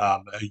about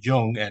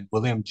Jung and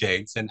William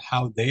James and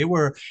how they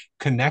were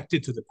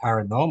connected to the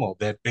paranormal.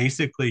 That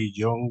basically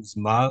Jung's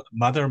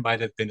mother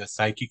might have been a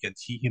psychic, and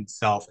he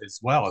himself as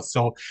well.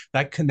 So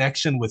that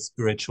connection with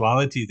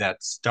spirituality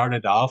that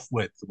started off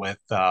with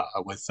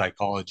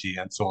psychology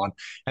and so on,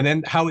 and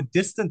then how it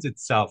distanced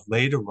itself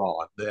later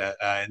on.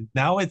 And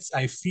now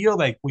I feel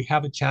like we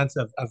have a chance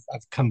of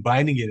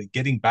combining it and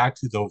getting back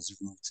to those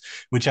roots,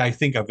 which I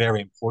think are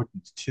very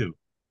important too.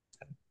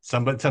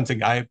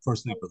 Something I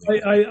personally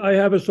believe in. I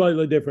have a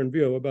slightly different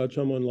view about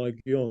someone like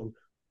Jung.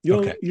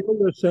 Okay.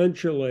 Jung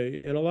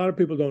essentially, and a lot of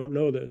people don't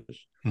know this,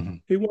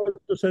 Mhm. he was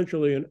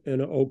essentially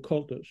an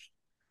occultist.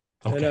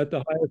 And Okay. at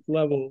the highest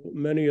level,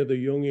 many of the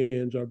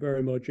Jungians are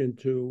very much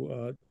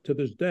into, to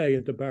this day,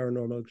 into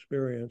paranormal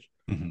experience.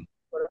 Mhm.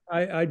 But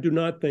I do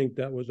not think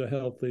that was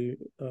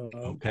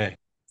Okay.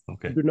 I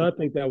Okay. do not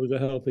think that was a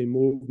healthy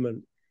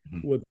movement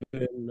Mhm.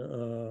 within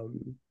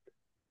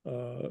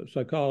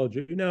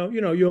psychology. Now,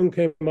 Jung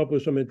came up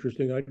with some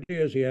interesting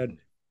ideas.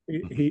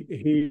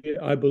 Mhm.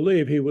 I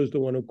believe he was the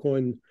one who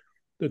coined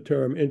the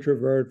term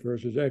introvert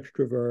versus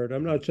extrovert.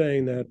 I'm not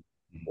saying that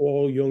Mhm.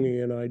 all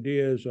Jungian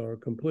ideas are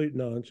complete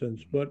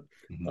nonsense, but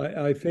Mhm.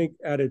 I think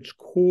at its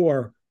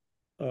core,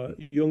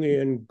 Mhm.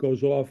 Jungian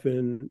goes off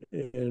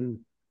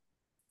in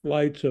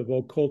flights of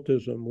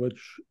occultism,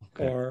 which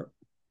Okay. are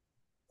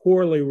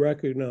poorly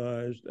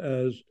recognized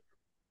as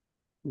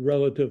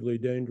relatively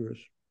dangerous,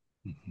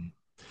 Mhm.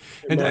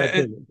 in And my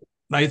opinion.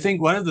 I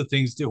think one of the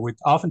things too, we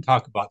often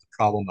talk about the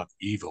problem of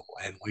evil,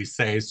 and we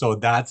say so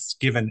that's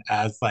given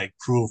as like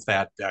proof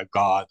that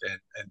God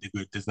and the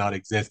good does not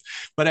exist.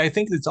 But I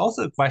think it's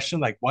also a question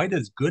like why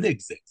does good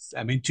exist?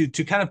 I mean,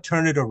 to kind of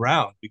turn it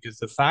around, because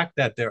the fact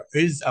that there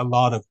is a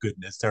lot of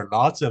goodness, there are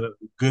lots of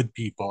good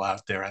people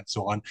out there, and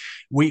so on,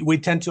 we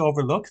tend to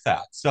overlook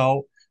that.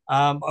 So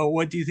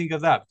what do you think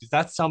of that? Because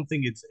that's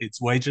something it's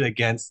wagered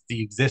against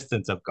the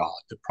existence of God,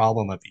 the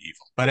problem of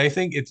evil. But I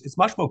think it's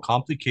much more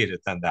complicated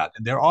than that,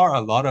 and there are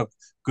a lot of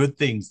good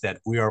things that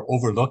we are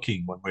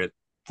overlooking when we're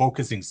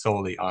focusing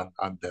solely on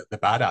the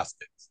bad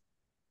aspects.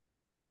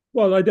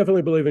 Well, I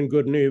definitely believe in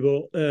good and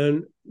evil,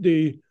 and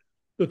the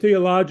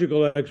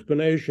theological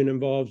explanation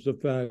involves the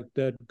fact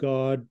that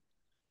God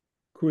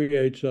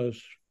creates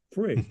us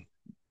free.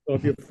 So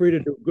if you're free to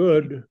do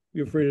good,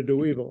 you're free to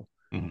do evil.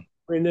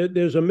 I mean,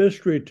 there's a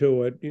mystery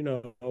to it.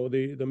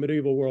 The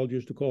medieval world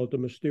used to call it the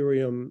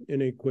mysterium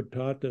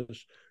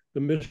iniquitatis, the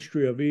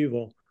mystery of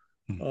evil.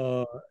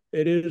 Uh,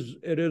 it is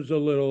a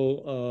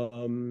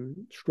little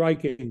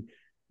striking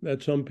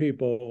that some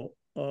people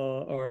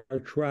are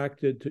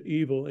attracted to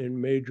evil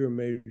in major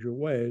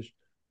ways.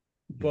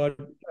 But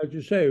as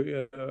you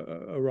say,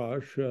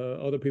 Arash,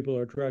 other people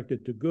are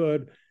attracted to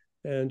good,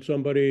 and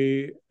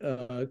somebody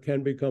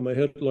can become a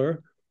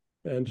Hitler,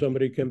 and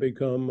somebody can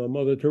become a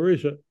Mother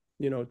Teresa,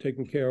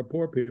 taking care of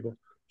poor people.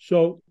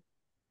 So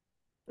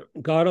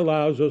God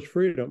allows us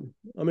freedom.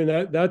 I mean,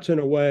 that's in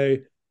a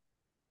way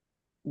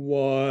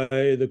why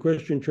the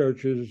Christian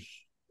churches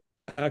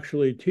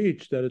actually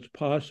teach that it's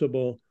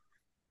possible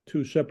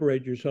to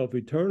separate yourself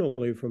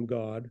eternally from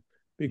God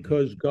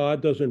because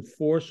God doesn't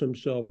force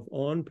himself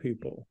on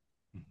people.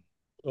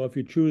 So if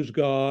you choose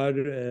God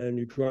and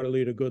you try to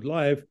lead a good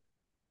life,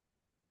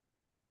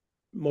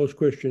 most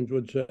Christians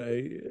would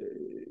say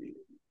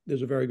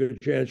there's a very good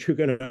chance you're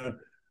going to,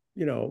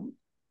 you know,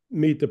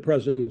 meet the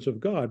presence of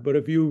God. But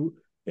if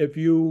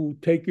you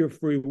take your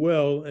free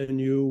will and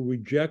you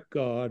reject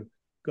God,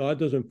 God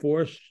doesn't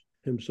force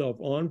himself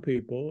on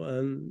people,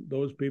 and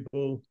those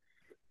people,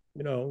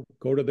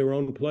 go to their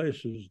own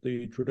place, is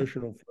the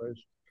traditional phrase.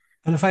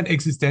 And I find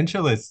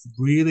existentialists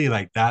really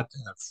like that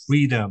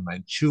freedom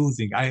and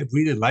choosing. I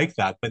really like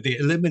that, but they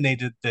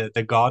eliminated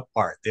the God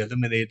part. They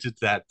eliminated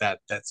that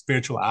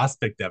spiritual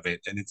aspect of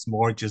it, and it's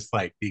more just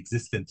like the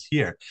existence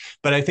here.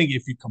 But I think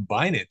if you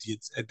combine it,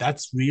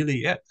 that's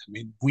really it. I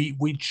mean,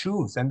 we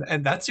choose,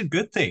 and that's a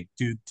good thing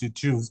to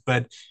choose,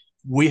 but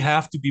we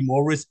have to be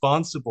more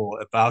responsible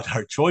about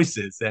our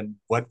choices and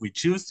what we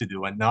choose to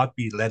do, and not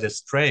be led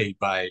astray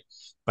by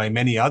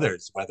many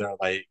others, whether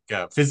like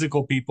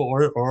physical people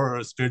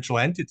or spiritual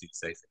entities,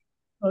 I think.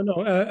 Oh,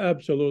 no,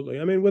 absolutely.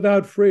 I mean,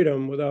 without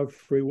freedom, without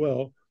free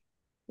will,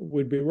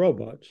 we'd be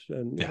robots.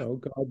 And Yeah.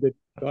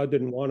 God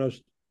didn't want us.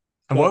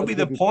 And what would be God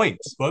the didn't point?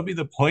 What would be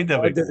the point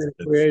of God didn't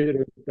existence? create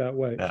it that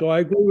way. Yeah. So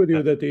I agree with Yeah.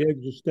 you that the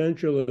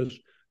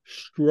existentialists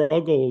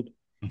struggled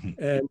Mhm.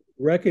 and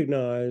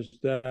recognized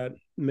that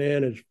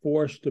man is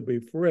forced to be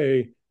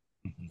free.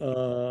 Mhm.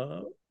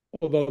 Uh,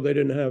 although they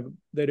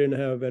didn't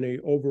have any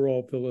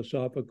overall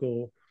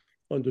philosophical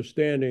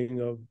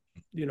understanding of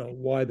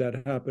why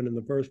that happened in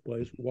the first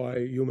place, why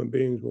human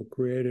beings were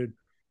created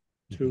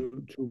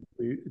to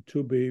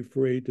be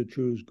free to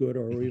choose good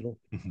or evil.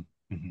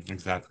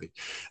 Exactly.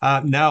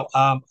 Now,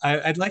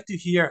 I'd like to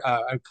hear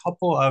a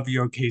couple of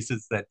your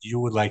cases that you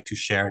would like to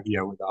share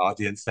here with the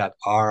audience that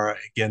are,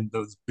 again,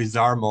 those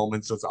bizarre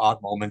moments, those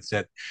odd moments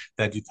that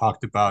you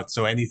talked about.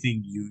 So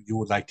anything you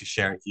would like to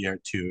share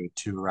here to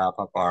wrap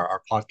up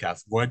our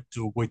podcast?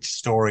 Which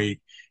story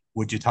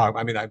would you talk?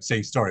 I mean, I'm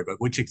saying story, but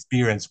which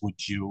experience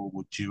would you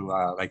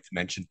like to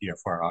mention here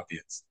for our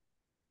audience?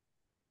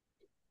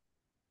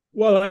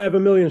 Well, I have a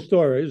million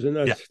stories, and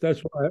Yeah.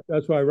 that's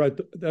why I wrote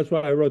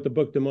the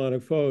book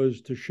Demonic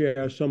Foes, to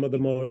share some of the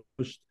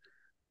most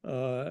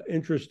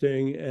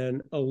interesting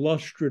and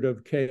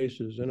illustrative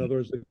cases. In other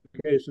words, the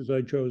cases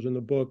I chose in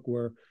the book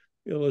were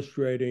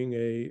illustrating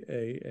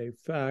a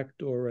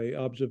fact or a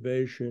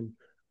observation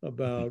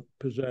about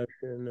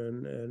possession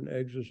and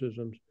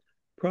exorcisms.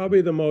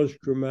 Probably the most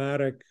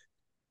dramatic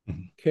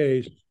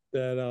case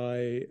that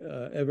I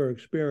ever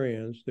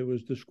experienced. It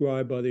was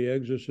described by the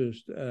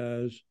exorcist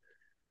as,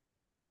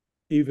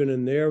 even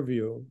in their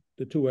view,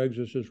 the two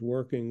exorcists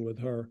working with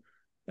her,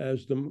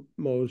 as the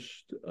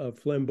most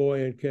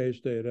flamboyant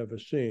case they had ever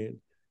seen.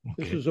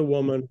 This Okay. is a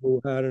woman who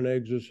had an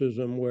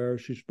exorcism where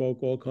she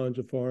spoke all kinds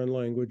of foreign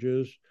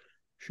languages.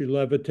 She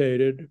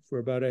levitated for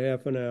about a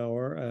half an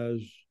hour,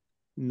 as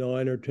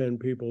 9 or 10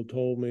 people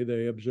told me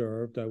they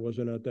observed. I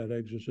wasn't at that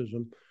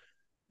exorcism.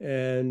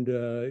 And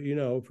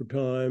for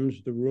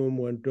times the room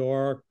went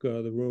dark.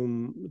 The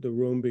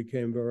room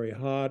became very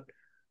hot.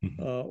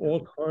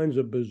 All kinds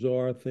of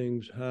bizarre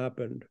things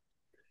happened.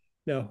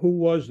 Now, who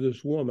was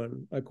this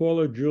woman? I call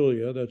her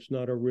Julia. That's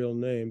not her real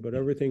name, but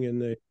everything in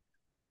the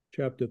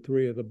chapter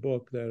 3 of the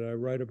book that I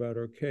write about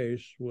her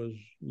case was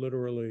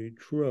literally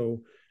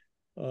true.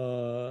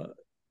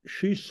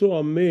 She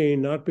saw me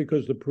not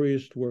because the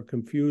priests were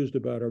confused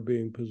about her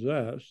being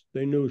possessed.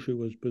 They knew she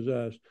was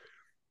possessed,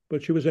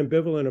 but she was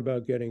ambivalent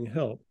about getting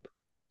help.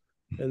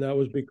 And that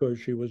was because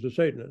she was a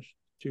Satanist.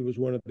 She was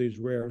one of these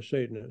rare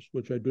Satanists,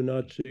 which I do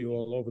not see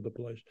all over the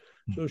place.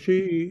 So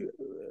she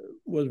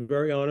was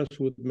very honest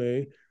with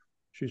me.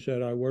 She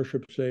said, I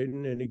worship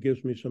Satan and he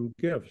gives me some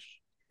gifts.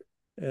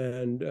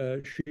 And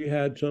she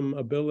had some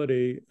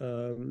ability,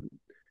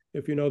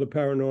 if you know the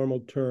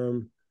paranormal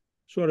term,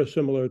 sort of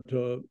similar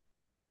to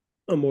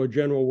a more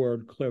general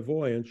word,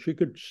 clairvoyance. She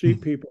could see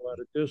people at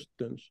a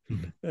distance.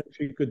 And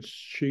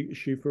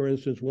she, for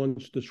instance,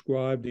 once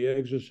described the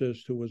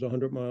exorcist, who was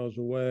 100 miles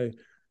away,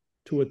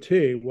 to a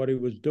T what he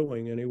was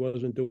doing. And he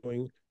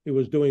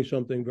was doing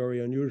something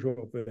very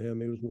unusual for him.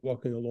 He was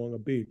walking along a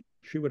beach.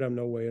 She would have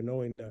no way of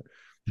knowing that.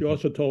 She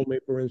also told me,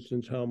 for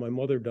instance, how my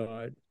mother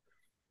died,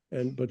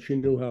 but she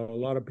knew how a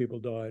lot of people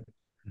died.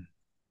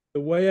 The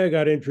way I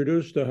got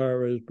introduced to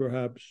her is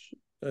perhaps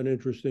an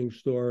interesting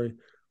story.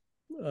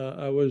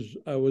 I was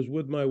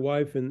with my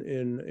wife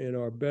in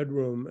our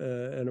bedroom,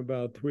 and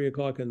about 3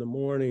 o'clock in the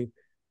morning,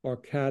 our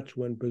cats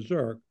went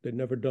berserk. They'd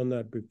never done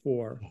that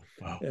before,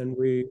 Wow. and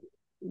we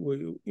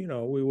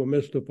were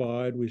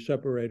mystified. We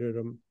separated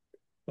them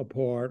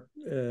apart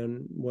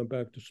and went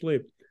back to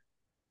sleep.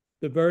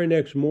 The very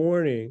next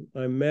morning,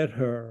 I met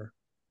her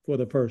for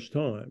the first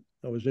time.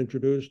 I was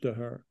introduced to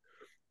her,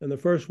 and the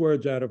first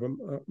words out of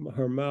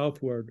her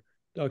mouth were,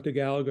 "Dr.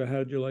 Gallagher, how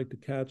did you like the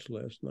cats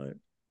last night?"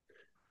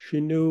 She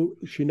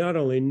not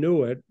only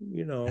knew it,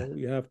 you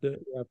have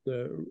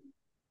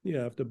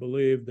to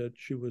believe that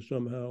she was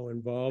somehow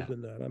involved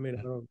in that. I mean,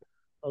 I don't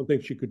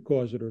think she could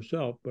cause it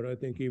herself, but I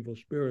think evil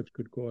spirits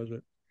could cause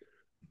it.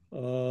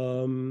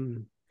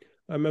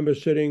 I remember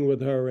sitting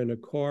with her in a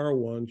car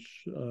once,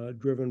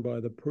 driven by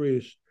the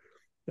priest,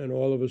 and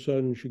all of a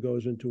sudden she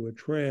goes into a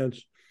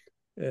trance,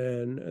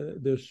 and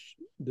this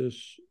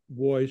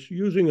voice,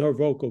 using her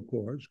vocal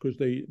cords, because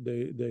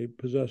they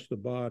possess the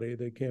body,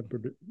 they can't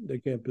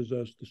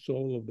possess the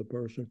soul of the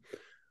person.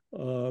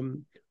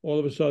 All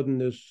of a sudden,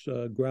 this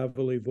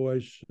gravelly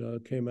voice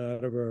came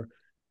out of her,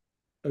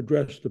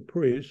 addressed the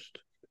priest,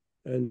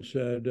 and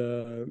said,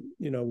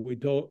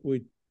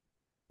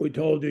 we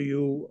told you,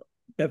 you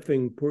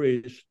effing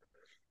priest,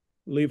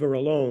 leave her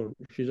alone.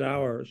 She's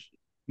ours.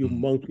 You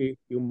monkey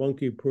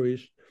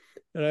priest.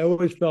 And I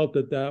always felt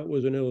that that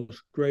was an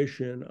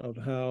illustration of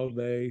how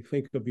they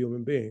think of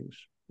human beings.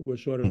 We're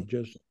sort of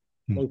just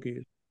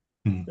monkeys.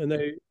 And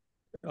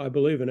I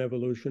believe in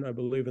evolution. I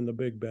believe in the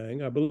Big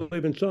Bang. I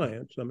believe in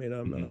science. I mean,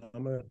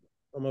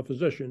 I'm a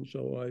physician,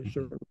 so I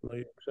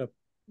certainly accept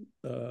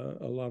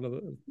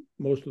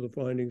most of the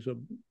findings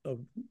of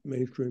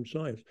mainstream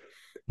science.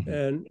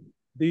 And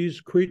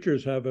these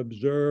creatures have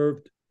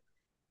observed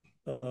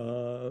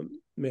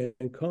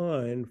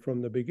mankind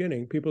from the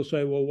beginning. People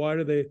say, well, why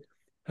do they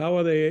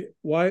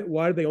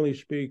only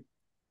speak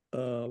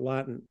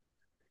Latin?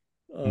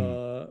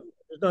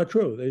 It's not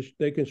true.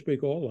 They can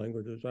speak all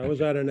languages. I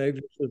was at an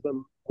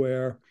exorcism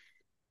where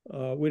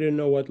we didn't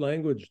know what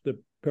language the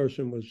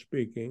person was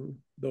speaking,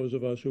 those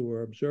of us who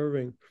were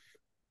observing.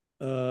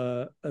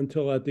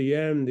 until at the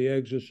end, the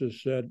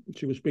exorcist said,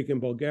 she was speaking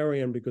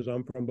Bulgarian because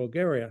I'm from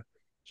Bulgaria.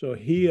 So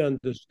he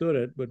understood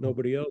it, but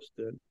nobody else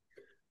did.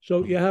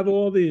 So you have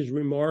all these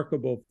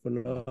remarkable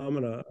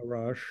phenomena,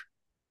 Arash.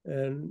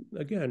 And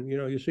again,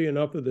 you see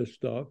enough of this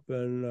stuff,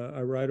 and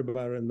I write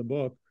about it in the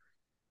book.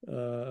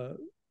 Uh,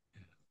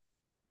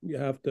 you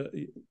have to,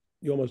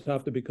 you almost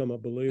have to become a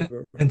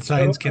believer. And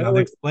science I cannot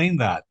always, explain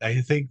that.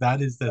 I think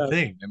that is the uh,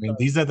 thing. I mean,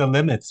 these are the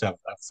limits of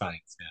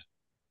science.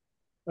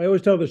 I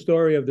always tell the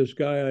story of this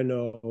guy I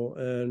know,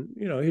 and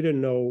he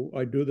didn't know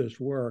I do this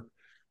work,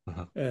 Yeah.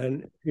 Uh-huh.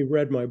 and he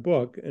read my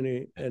book, and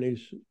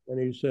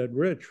he said,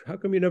 "Rich, how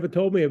come you never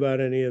told me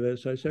about any of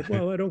this?" I said,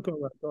 "Well, I don't go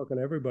around talking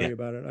to everybody Yeah.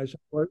 about it." I said,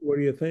 "What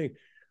do you think?"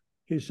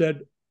 He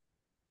said,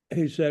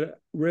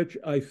 "Rich,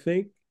 I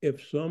think if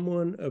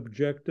someone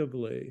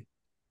objectively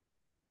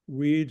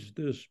reads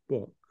this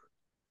book,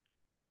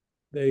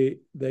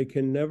 they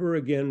can never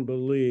again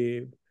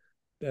believe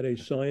that a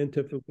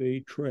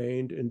scientifically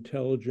trained,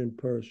 intelligent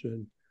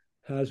person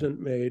hasn't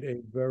made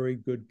a very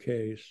good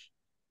case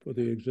for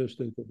the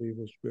existence of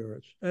evil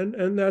spirits."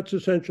 And that's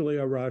essentially,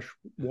 Arash,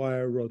 why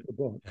I wrote the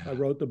book. I Yeah.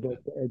 wrote the book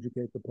to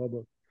educate the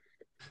public.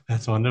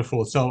 That's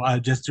wonderful. So,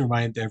 just to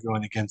remind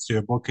everyone again, so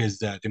your book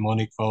is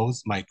Demonic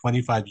Foes, My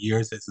 25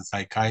 Years as a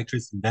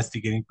Psychiatrist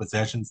Investigating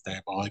Possessions,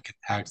 Diabolic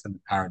Attacks, and the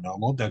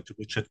Paranormal. Dr.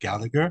 Richard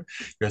Gallagher,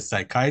 you're a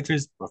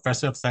psychiatrist,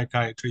 professor of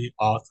psychiatry,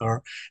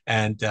 author,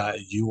 and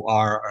you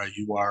are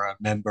a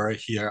member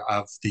here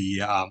of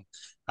the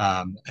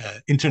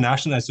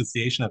International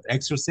Association of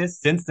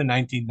Exorcists since the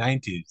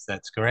 1990s.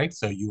 That's correct.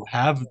 So you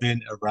have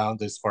been around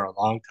this for a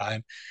long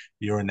time.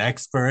 You're an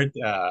expert.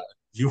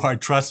 You are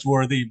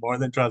trustworthy, more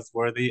than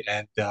trustworthy,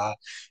 and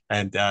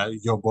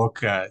your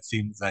book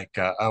seems like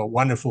a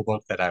wonderful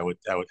book that I would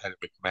highly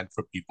recommend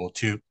for people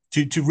to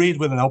read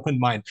with an open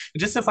mind.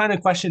 And just a final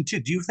question too: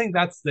 do you think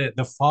that's the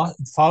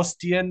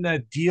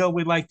Faustian deal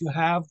we'd like to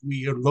have?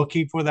 We are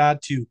looking for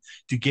that to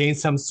gain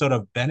some sort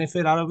of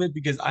benefit out of it,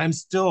 because I'm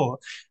still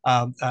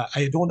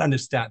I don't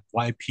understand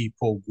why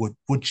people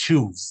would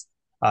choose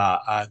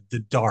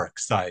the dark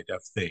side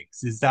of things.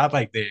 Is that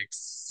like they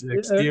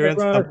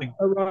experience something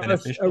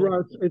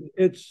beneficial?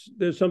 It's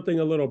there's something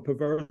a little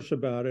perverse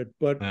about it,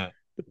 but Yeah.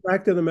 the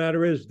fact of the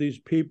matter is, these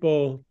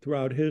people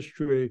throughout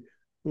history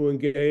who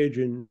engage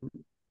in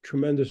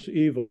tremendous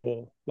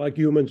evil, like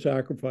human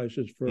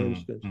sacrifices, for Mm,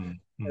 instance, mm,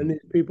 and mm,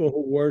 these people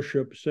who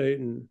worship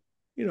Satan,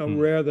 mm,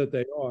 rare that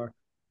they are,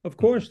 of mm.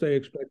 course they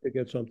expect to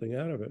get something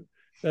out of it.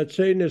 That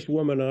Satanist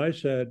woman I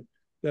said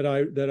that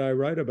I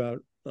write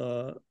about,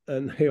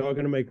 and they are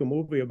going to make a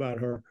movie about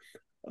her.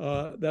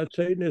 That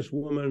Satanist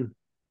woman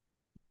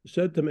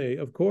said to me,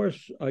 "Of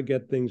course I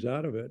get things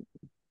out of it."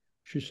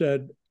 She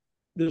said,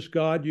 "This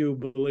God you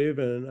believe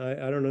in,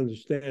 I don't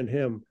understand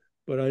him,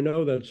 but I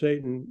know that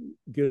Satan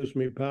gives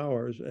me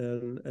powers,"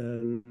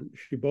 and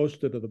she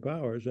boasted of the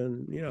powers,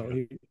 and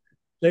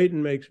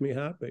Satan makes me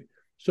happy.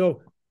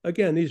 So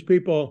again, these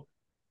people,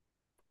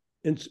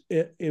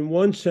 in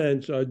one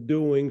sense, are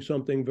doing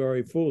something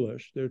very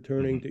foolish. They're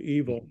turning Mhm, to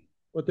evil, mhm,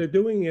 but they're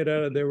doing it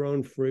out of their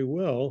own free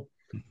will,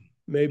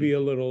 maybe a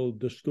little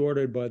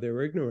distorted by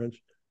their ignorance,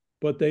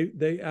 but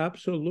they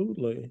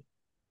absolutely,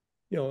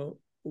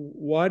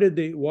 why did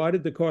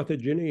the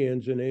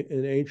Carthaginians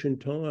in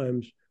ancient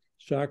times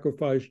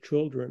sacrifice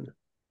children?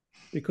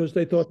 Because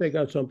they thought they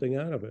got something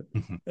out of it.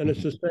 mhm, And it's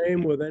mhm, the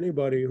same with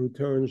anybody who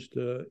turns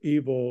to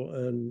evil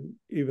and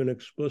even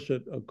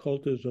explicit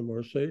occultism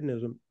or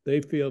Satanism. They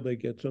feel they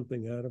get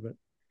something out of it.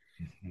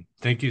 mhm.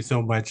 Thank you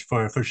so much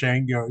for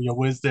sharing your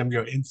wisdom,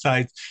 your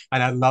insights,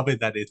 and I love it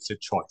that it's a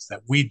choice,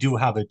 that we do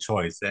have a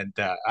choice, and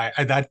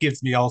that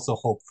gives me also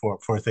hope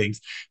for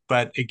things.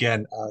 But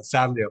again,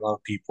 sadly, a lot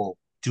of people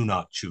do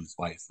not choose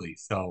wisely.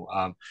 So,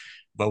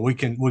 but we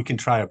can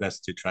try our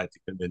best to try to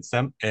convince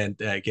them. And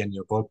again,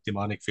 your book,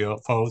 Demonic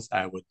Foes,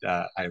 I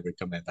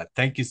recommend that.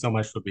 Thank you so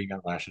much for being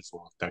on Rash as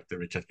well, Dr.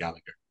 Richard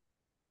Gallagher.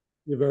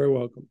 You're very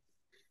welcome.